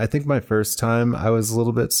amazing. I think my first time I was a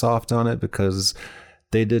little bit soft on it because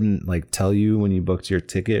they didn't like tell you when you booked your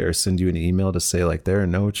ticket or send you an email to say like there are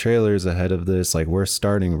no trailers ahead of this, like we're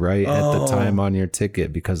starting right at the time on your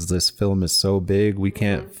ticket because this film is so big we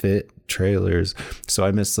can't fit trailers. So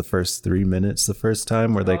I missed the first 3 minutes the first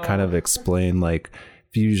time where they kind of explain like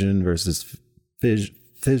fusion versus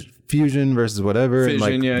fusion versus whatever,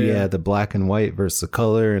 fission, and like the black and white versus the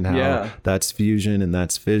color, and how that's fusion and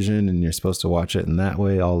that's fission, and you're supposed to watch it in that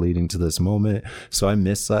way, all leading to this moment. So I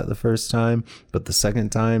missed that the first time, but the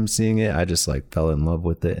second time seeing it, I just like fell in love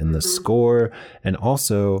with it and the score. And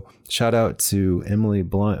also shout out to Emily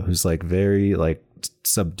Blunt, who's like very like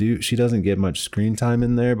subdued. She doesn't get much screen time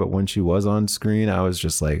in there, but when she was on screen, I was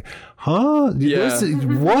just like,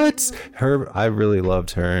 what? I really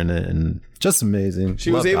loved her in it, and just amazing. She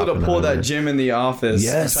was able to pull that Jim in the Office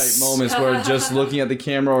type moments where just looking at the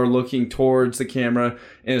camera or looking towards the camera,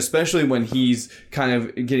 and especially when he's kind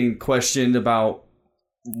of getting questioned about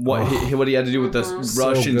what he had to do with the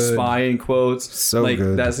Russian spy in quotes, so like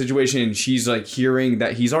good. That situation, and she's like hearing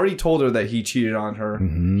that he's already told her that he cheated on her.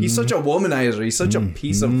 He's such a womanizer. He's such a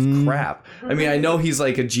piece of crap. I mean, I know he's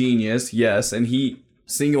like a genius, yes, and he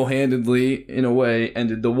single-handedly, in a way,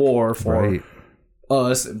 ended the war for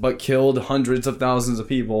us, but killed hundreds of thousands of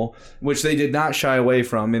people, which they did not shy away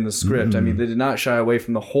from in the script. I mean, they did not shy away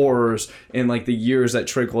from the horrors and like the years that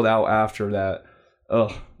trickled out after that.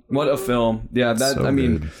 Ugh. What a film. Yeah, that so I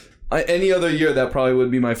mean, any other year that probably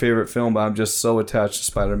would be my favorite film, but I'm just so attached to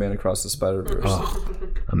Spider-Man Across the Spider-Verse. Oh,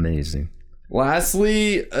 amazing.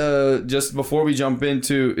 Lastly, just before we jump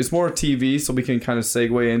into, it's more TV, so we can kind of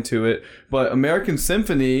segue into it, but American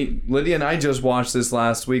Symphony, Lydia and I just watched this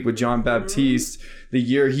last week with Jon Baptiste, the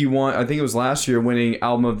year he won, I think it was last year, winning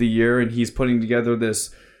Album of the Year, and he's putting together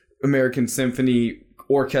this American Symphony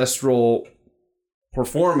orchestral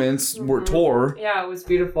performance tour. Yeah, it was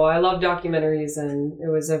beautiful. I love documentaries, and it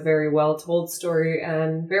was a very well told story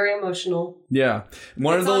and very emotional. Yeah,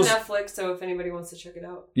 it's on Netflix, so if anybody wants to check it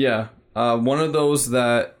out. Yeah, one of those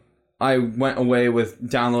that I went away with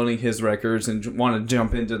downloading his records and want to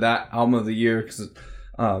jump into that Album of the Year because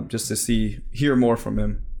just to hear more from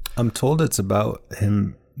him. I'm told it's about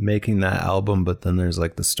him making that album, but then there's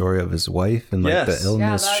like the story of his wife and like the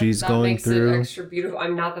illness she's going through. That makes it extra beautiful.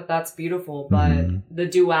 I'm not that that's beautiful, but the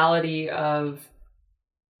duality of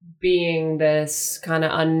being this kind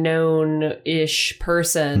of unknown-ish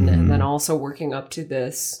person and then also working up to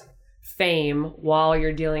this fame while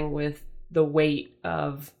you're dealing with the weight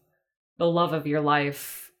of the love of your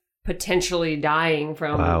life potentially dying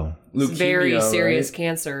from leukemia, very serious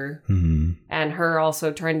cancer, and her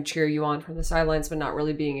also trying to cheer you on from the sidelines but not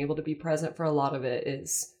really being able to be present for a lot of it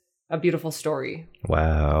is a beautiful story.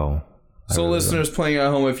 Wow. So listeners playing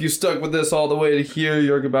at home, if you stuck with this all the way to here,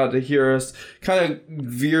 you're about to hear us kind of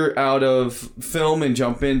veer out of film and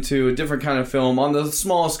jump into a different kind of film on the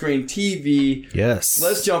small screen TV. Yes.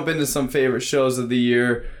 Let's jump into some favorite shows of the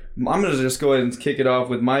year. I'm going to just go ahead and kick it off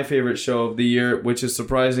with my favorite show of the year, which is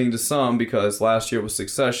surprising to some because last year was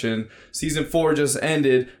Succession. Season 4 just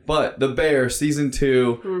ended, but The Bear, Season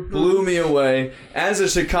 2, blew me away. As a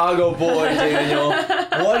Chicago boy, Daniel,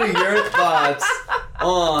 what are your thoughts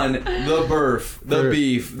on the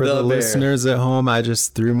beef, for the Bear? Listeners at home, I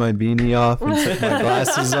just threw my beanie off and took my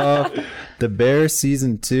glasses off. The Bear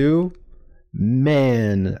Season 2,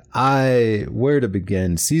 man, where to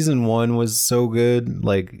begin? Season 1 was so good.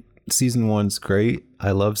 Like, Season 1's great.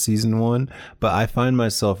 I love Season 1, but I find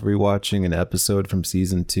myself rewatching an episode from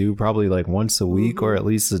Season 2 probably like once a week, or at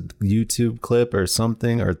least a YouTube clip or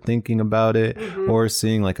something, or thinking about it, or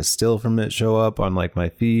seeing like a still from it show up on like my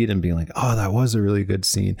feed and being like, oh, that was a really good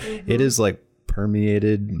scene. It is like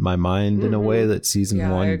permeated my mind in a way that season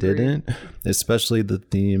 1 didn't, especially the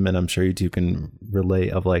theme, and I'm sure you two can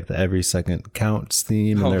relate, of like the every second counts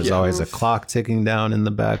theme, and there's always a clock ticking down in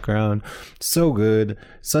the background. So good,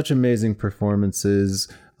 such amazing performances.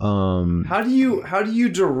 How do you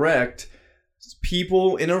direct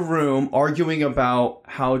people in a room arguing about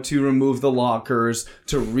how to remove the lockers,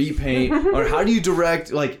 to repaint, or how do you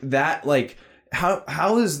direct like that? Like,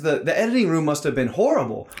 how is the editing room must have been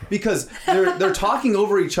horrible, because they're talking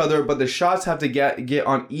over each other, but the shots have to get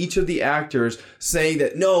on each of the actors saying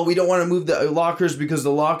that no, we don't want to move the lockers because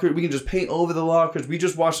we can just paint over the lockers. We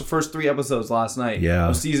just watched the first 3 episodes last night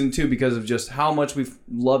of season 2 because of just how much we've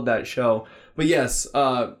loved that show. But yes,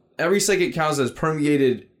 Every Second Counts has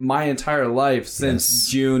permeated my entire life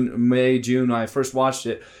since May, June when I first watched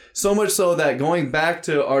it. So much so that going back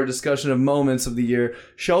to our discussion of moments of the year,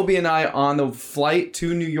 Shelby and I, on the flight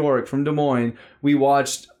to New York from Des Moines, we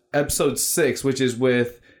watched episode 6, which is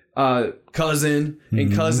with Cousin,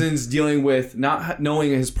 and Cousin's dealing with not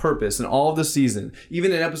knowing his purpose in all of the season.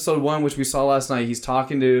 Even in episode 1, which we saw last night, he's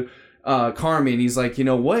talking to Carmi, and he's like, you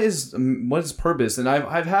know, what is purpose? And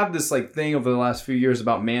I've had this like thing over the last few years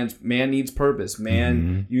about man needs purpose.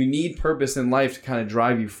 You need purpose in life to kind of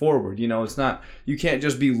drive you forward. You know, it's not, you can't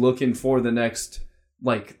just be looking for the next,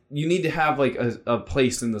 like, you need to have like a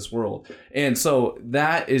place in this world. And so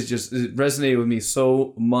that is just, it resonated with me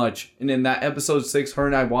so much. And in that episode 6, her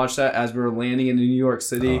and I watched that as we were landing in New York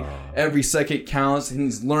City. Every second counts, and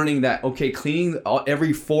he's learning that, okay, cleaning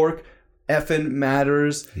every fork effing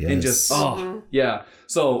matters. And just so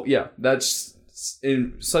that's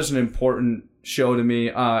such an important show to me.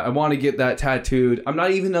 I want to get that tattooed. I'm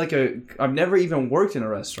not even like I've never even worked in a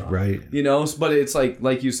restaurant, right? You know, but it's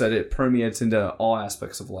like you said, it permeates into all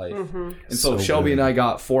aspects of life. And so Shelby and I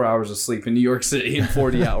got 4 hours of sleep in New York City in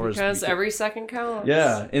 40 hours because every second counts.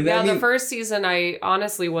 And then, the first season I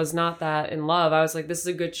honestly was not that in love. I was like, this is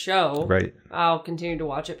a good show, right? I'll continue to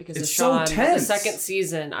watch it because it's Shaun. So tense. The second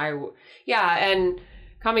season, and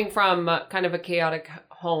coming from kind of a chaotic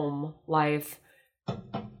home life,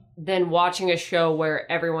 then watching a show where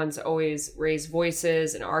everyone's always raised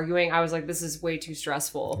voices and arguing, I was like, this is way too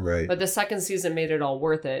stressful. Right. But the second season made it all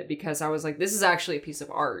worth it, because I was like, this is actually a piece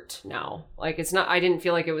of art now. Like, it's not, I didn't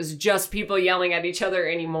feel like it was just people yelling at each other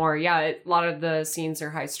anymore. Yeah, a lot of the scenes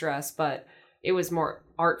are high stress, but it was more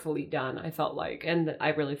artfully done, I felt like. And I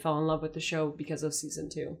really fell in love with the show because of season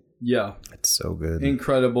 2. Yeah. It's so good.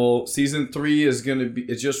 Incredible. Season 3 is going to be,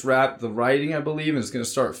 it's just wrapped the writing, I believe, and it's going to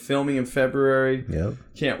start filming in February. Yep.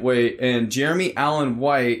 Can't wait. And Jeremy Allen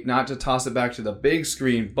White, not to toss it back to the big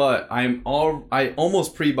screen, but I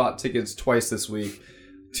almost pre-bought tickets twice this week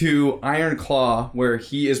to Iron Claw, where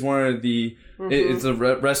he is one of the, it's a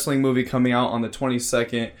wrestling movie coming out on the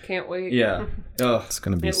 22nd. Can't wait. Yeah. It's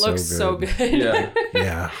going to be so good. It looks so good. Yeah.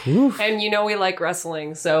 Yeah. And you know we like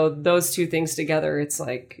wrestling, so those two things together, it's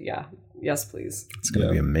like, yes, please. It's going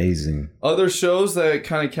to be amazing. Other shows that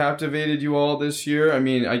kind of captivated you all this year? I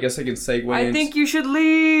mean, I guess I can segue. I think you should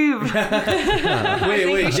leave.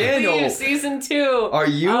 wait, Daniel. Season 2. Are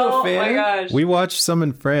you a fan? Oh my gosh. We watched some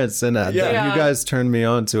in France, and you guys turned me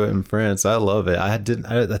on to it in France. I love it. I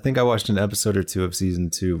think I watched an episode or 2 of season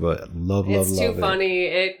 2, but love it. It's too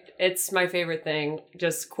funny. It's my favorite thing.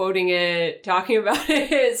 Just quoting it, talking about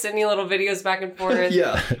it, sending little videos back and forth.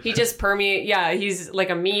 He just permeates. Yeah, he's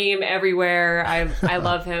like a meme everywhere. I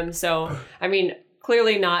love him. So, I mean,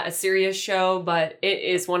 clearly not a serious show, but it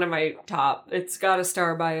is one of my top. It's got a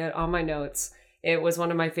star by it on my notes. It was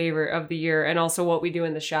one of my favorite of the year. And also What We Do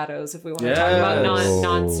in the Shadows, if we want to talk about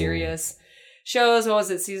non-serious shows. What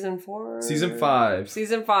was it, season 4? Season 5.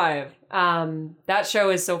 Season 5. That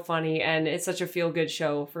show is so funny, and it's such a feel-good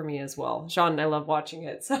show for me as well. Shaun and I love watching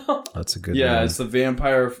it, so that's a good one. It's the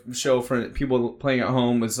vampire show for people playing at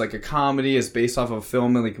home. It's like a comedy. It's based off of a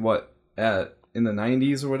film in like in the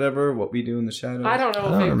 90s or whatever, What We Do in the Shadows. I don't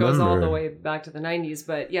know if it goes all the way back to the 90s,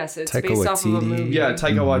 but yes, it's Taika based off of a Waititi. movie. Yeah,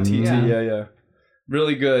 Taika Waititi. Yeah.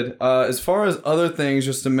 Really good. As far as other things,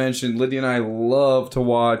 just to mention, Lydia and I love to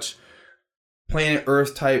watch Planet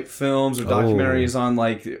Earth type films or documentaries on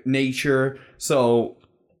like nature. So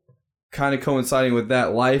kind of coinciding with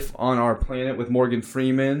that, Life on Our Planet with Morgan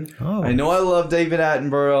Freeman. I know I love David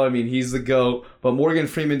Attenborough. I mean, he's the GOAT. But Morgan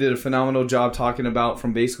Freeman did a phenomenal job talking about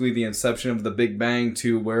from basically the inception of the Big Bang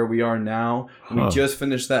to where we are now. We just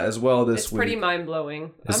finished that as well this week. It's pretty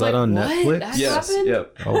mind-blowing. Is that on Netflix? That yes. happened?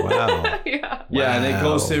 Yep. Oh, wow. Yeah. Yeah, and it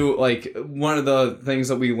goes to like one of the things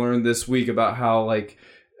that we learned this week about how like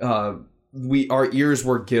our ears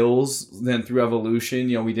were gills. Then through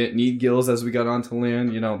evolution, we didn't need gills as we got onto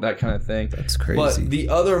land. That kind of thing. That's crazy. But the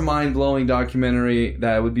other mind-blowing documentary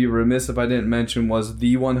that I would be remiss if I didn't mention was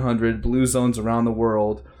The 100 Blue Zones Around the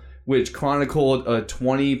World, which chronicled a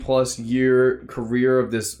 20-plus year career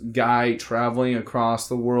of this guy traveling across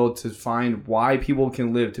the world to find why people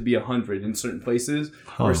can live to be 100 in certain places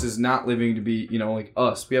versus not living to be, like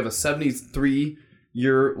us. We have a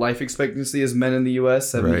 73-year life expectancy as men in the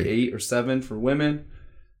U.S., 78 or 7 for women.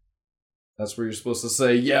 That's where you're supposed to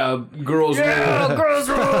say, yeah, girls rule. Girls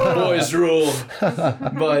rule. Boys rule.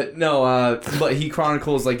 But no, but he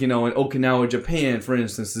chronicles like, in Okinawa, Japan, for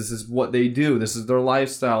instance, this is what they do. This is their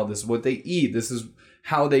lifestyle. This is what they eat. This is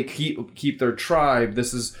how they keep their tribe.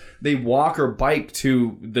 This is, they walk or bike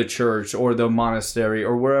to the church or the monastery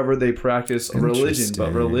or wherever they practice a religion.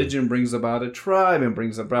 But religion brings about a tribe and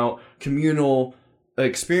brings about communal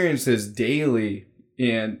experiences daily.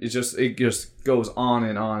 And it just goes on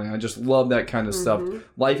and on. And I just love that kind of stuff.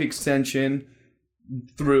 Life extension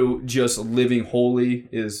through just living holy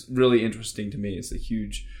is really interesting to me. It's a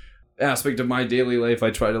huge aspect of my daily life I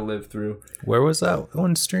try to live through. Where was that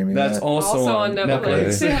one streaming? That's at? also on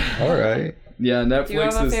Netflix. All right. Yeah, Netflix. Do you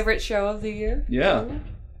have a favorite show of the year? Yeah.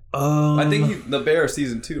 I think The Bear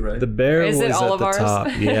season 2, right? The Bear Is was it all at of the ours? top.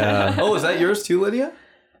 Yeah. Oh, is that yours too, Lydia?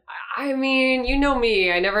 I mean, you know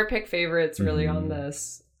me. I never pick favorites really on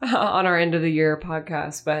this, on our end of the year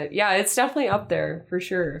podcast. But yeah, it's definitely up there for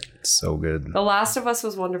sure. It's so good. The Last of Us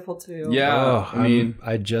was wonderful too. Yeah.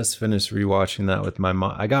 I just finished rewatching that with my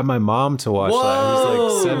mom. I got my mom to watch Whoa! that.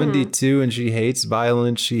 Who's like 72 and she hates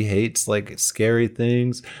violence. She hates like scary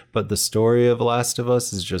things. But the story of Last of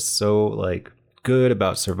Us is just so like good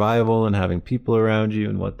about survival and having people around you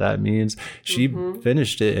and what that means. She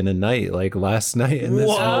finished it in a night, like last night and this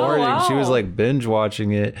morning. Wow. She was like binge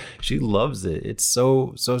watching it. She loves it. It's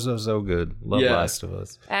so good. Love Last of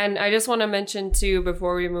Us. And I just want to mention too,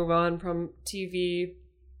 before we move on from TV,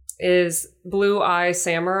 is Blue Eye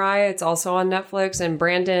Samurai. It's also on Netflix. And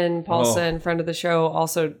Brandon Paulson, friend of the show,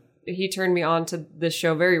 also, he turned me on to this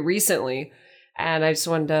show very recently. And I just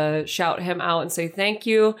wanted to shout him out and say thank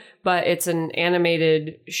you. But it's an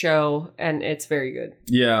animated show and it's very good.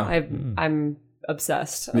 Yeah. I'm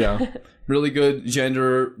obsessed. Yeah. Really good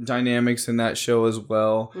gender dynamics in that show as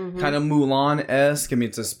well. Kind of Mulan-esque. I mean,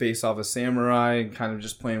 it's a space off a samurai and kind of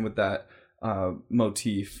just playing with that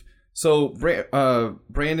motif. So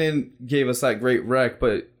Brandon gave us that great rec,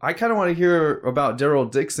 but I kind of want to hear about Daryl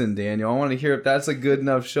Dixon, Daniel. I want to hear if that's a good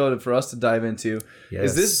enough show for us to dive into.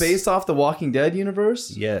 Yes. Is this based off the Walking Dead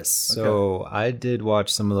universe? Yes. So I did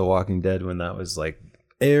watch some of The Walking Dead when that was like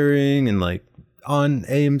airing and like on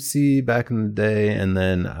AMC back in the day. And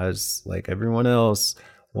then I was like everyone else,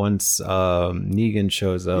 once Negan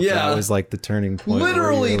shows up, that was like the turning point.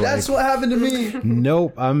 Literally, that's what happened to me.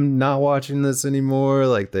 Nope, I'm not watching this anymore.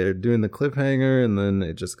 Like they're doing the cliffhanger and then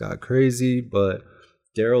it just got crazy. But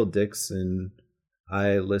Daryl Dixon,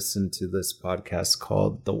 I listened to this podcast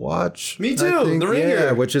called The Watch. Me too, The Ringer.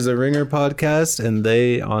 Yeah, which is a Ringer podcast. And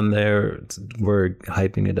they on there were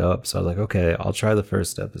hyping it up. So I was like, okay, I'll try the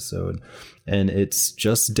first episode. And it's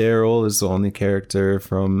just Daryl is the only character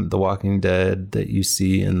from The Walking Dead that you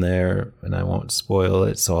see in there. And I won't spoil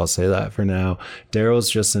it, so I'll say that for now. Daryl's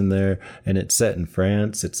just in there, and it's set in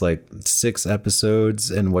France. It's like 6 episodes.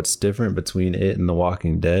 And what's different between it and The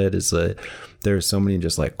Walking Dead is that there's so many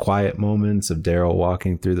just like quiet moments of Daryl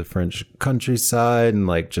walking through the French countryside and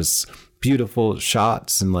like just beautiful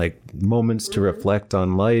shots and like moments to reflect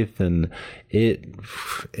on life. And it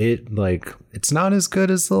like it's not as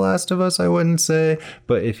good as The Last of Us, I wouldn't say,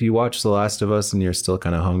 but if you watch The Last of Us and you're still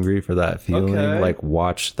kind of hungry for that feeling, like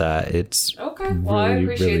watch that. It's Okay. Well, I Really,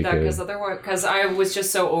 appreciate really that because I was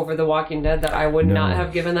just so over The Walking Dead that I would not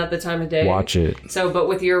have given that the time of day. Watch it. So, but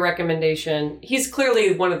with your recommendation, he's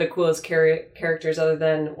clearly one of the coolest characters other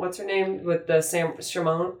than, what's her name? With the Shaun?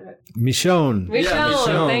 Michonne.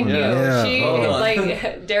 Michonne, thank you. Yeah. She,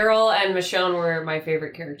 like, Daryl and Michonne were my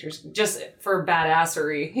favorite characters, just for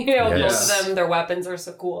badassery. You know, both of them, their weapons are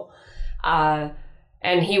so cool.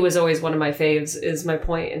 And he was always one of my faves, is my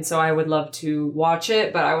point. And so I would love to watch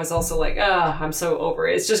it, but I was also like, I'm so over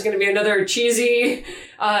it. It's just going to be another cheesy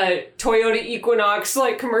Toyota Equinox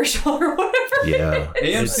like commercial or whatever. Yeah.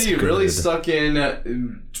 AMC really stuck in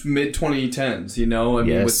mid 2010s, you know? I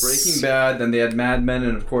mean, with Breaking Bad, then they had Mad Men,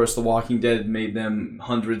 and of course The Walking Dead made them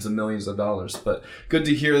hundreds of millions of dollars. But good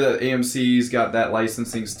to hear that AMC's got that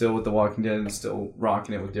licensing still with The Walking Dead and still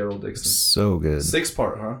rocking it with Daryl Dixon. So good.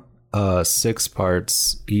 6-part, huh? 6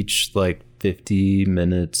 parts, each like 50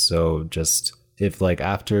 minutes. So just if like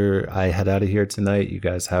after I head out of here tonight, you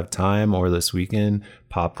guys have time, or this weekend,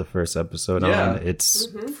 pop the first episode on. It's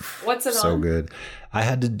What's it so on? good. I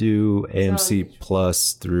had to do AMC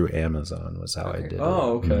Plus through Amazon was how I did it.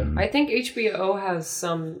 Oh, okay. I think HBO has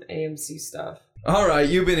some AMC stuff. All right,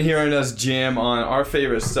 you've been hearing us jam on our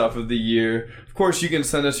favorite stuff of the year. Of course, you can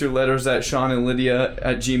send us your letters at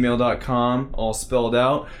shaunandlydia@gmail.com, all spelled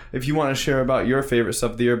out, if you want to share about your favorite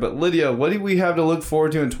stuff of the year. But Lydia, what do we have to look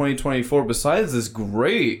forward to in 2024 besides this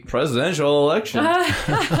great presidential election?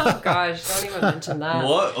 Oh, gosh, don't even mention that.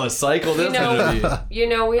 What a cycle this is going to be. You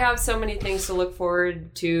know, we have so many things to look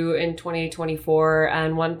forward to in 2024,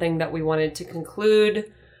 and one thing that we wanted to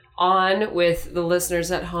conclude on with the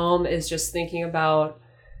listeners at home is just thinking about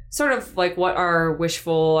sort of like what our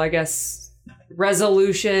wishful, I guess,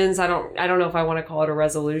 resolutions. I don't know if I want to call it a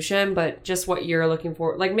resolution, but just what you're looking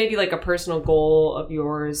for, like maybe like a personal goal of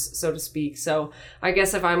yours, so to speak. So I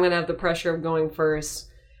guess if I'm going to have the pressure of going first,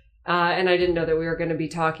 and I didn't know that we were going to be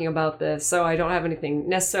talking about this, so I don't have anything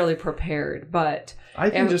necessarily prepared, but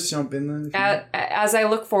I can just jump in then. As I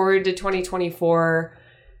look forward to 2024,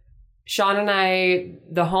 Shaun and I,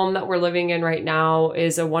 the home that we're living in right now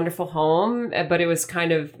is a wonderful home, but it was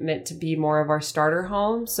kind of meant to be more of our starter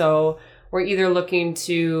home. So we're either looking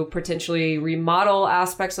to potentially remodel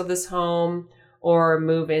aspects of this home or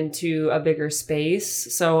move into a bigger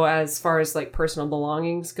space. So as far as like personal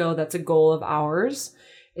belongings go, that's a goal of ours,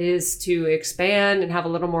 is to expand and have a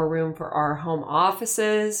little more room for our home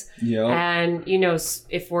offices. Yeah. And, you know,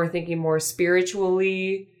 if we're thinking more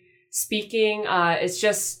spiritually speaking, it's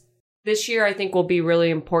just, this year, I think, will be really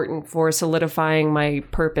important for solidifying my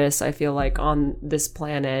purpose, I feel like, on this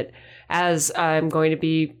planet, as I'm going to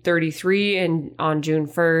be 33 on June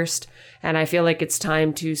 1st. And I feel like it's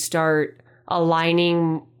time to start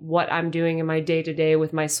aligning what I'm doing in my day-to-day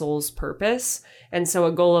with my soul's purpose. And so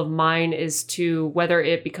a goal of mine is to, whether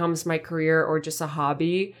it becomes my career or just a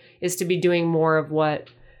hobby, is to be doing more of what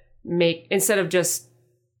instead of just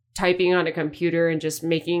typing on a computer and just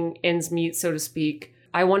making ends meet, so to speak,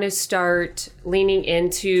 I want to start leaning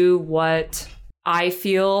into what I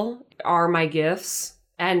feel are my gifts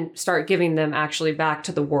and start giving them actually back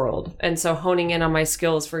to the world. And so honing in on my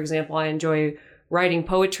skills, for example, I enjoy writing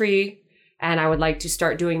poetry, and I would like to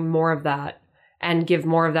start doing more of that and give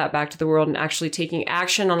more of that back to the world and actually taking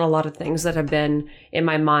action on a lot of things that have been in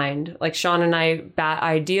my mind. Like Shaun and I bat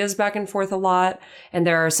ideas back and forth a lot, and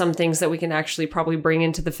there are some things that we can actually probably bring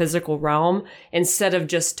into the physical realm instead of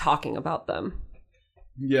just talking about them.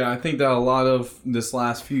 Yeah, I think that a lot of this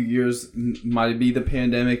last few years might be the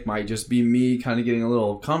pandemic, might just be me kind of getting a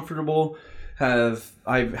little comfortable. I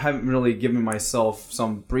haven't really given myself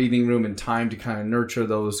some breathing room and time to kind of nurture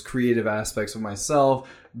those creative aspects of myself,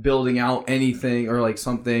 building out anything or like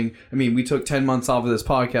something. I mean, we took 10 months off of this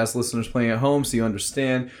podcast, listeners playing at home, so you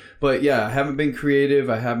understand. But yeah, I haven't been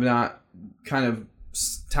creative. I have not kind of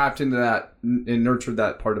tapped into that and nurtured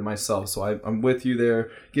that part of myself. So I'm with you there,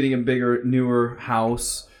 getting a bigger, newer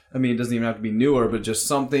house. I mean, it doesn't even have to be newer, but just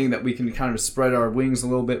something that we can kind of spread our wings a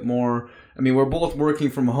little bit more. I mean, we're both working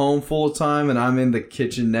from home full time, and I'm in the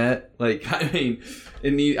kitchenette. Like, I mean,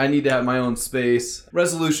 I need to have my own space.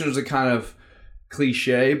 Resolutions are kind of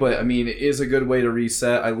cliche, but I mean, it is a good way to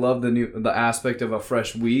reset. I love the aspect of a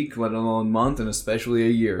fresh week, let alone month, and especially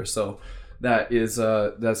a year. So that's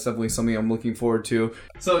definitely something I'm looking forward to.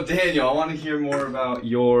 So Daniel, I want to hear more about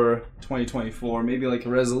your 2024, maybe like a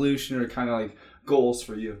resolution or kind of like goals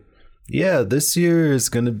for you. Yeah, this year is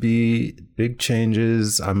going to be big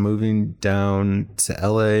changes. I'm moving down to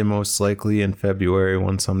LA most likely in February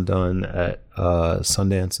once I'm done at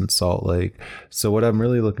Sundance and Salt Lake. So what I'm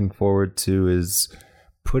really looking forward to is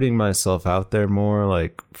putting myself out there more,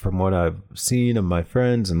 like from what I've seen of my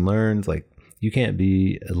friends and learned, like you can't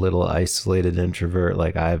be a little isolated introvert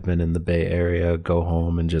like I've been in the Bay Area, go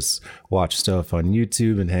home and just watch stuff on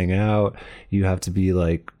YouTube and hang out. You have to be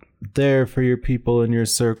like there for your people in your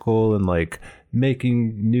circle and like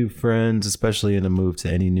making new friends, especially in a move to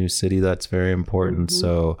any new city. That's very important. Mm-hmm.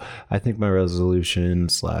 So I think my resolution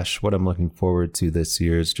 / what I'm looking forward to this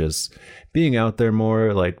year is just being out there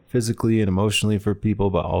more, like physically and emotionally for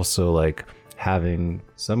people, but also like having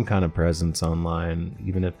some kind of presence online,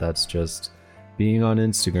 even if that's just being on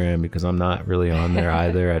Instagram, because I'm not really on there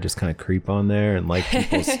either. I just kind of creep on there and like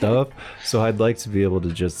people's stuff. So I'd like to be able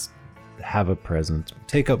to just have a presence,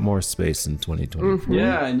 take up more space in 2024. Mm-hmm.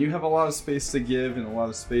 Yeah, and you have a lot of space to give and a lot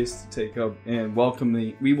of space to take up, and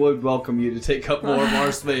we would welcome you to take up more of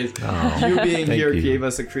our space. You being here gave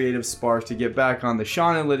us a creative spark to get back on the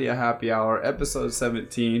Shaun and Lydia Happy Hour, episode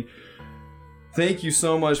 17. Thank you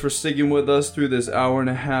so much for sticking with us through this hour and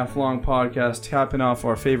a half long podcast, capping off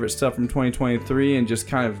our favorite stuff from 2023 and just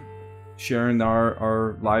kind of sharing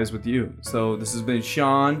our lives with you. So this has been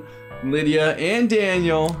Shaun, Lydia, and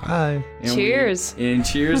Daniel. Hi. And cheers.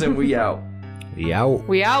 Cheers, and we out. We out.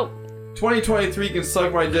 We out. 2023 can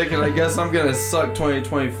suck my dick, and I guess I'm gonna suck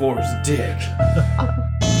 2024's dick.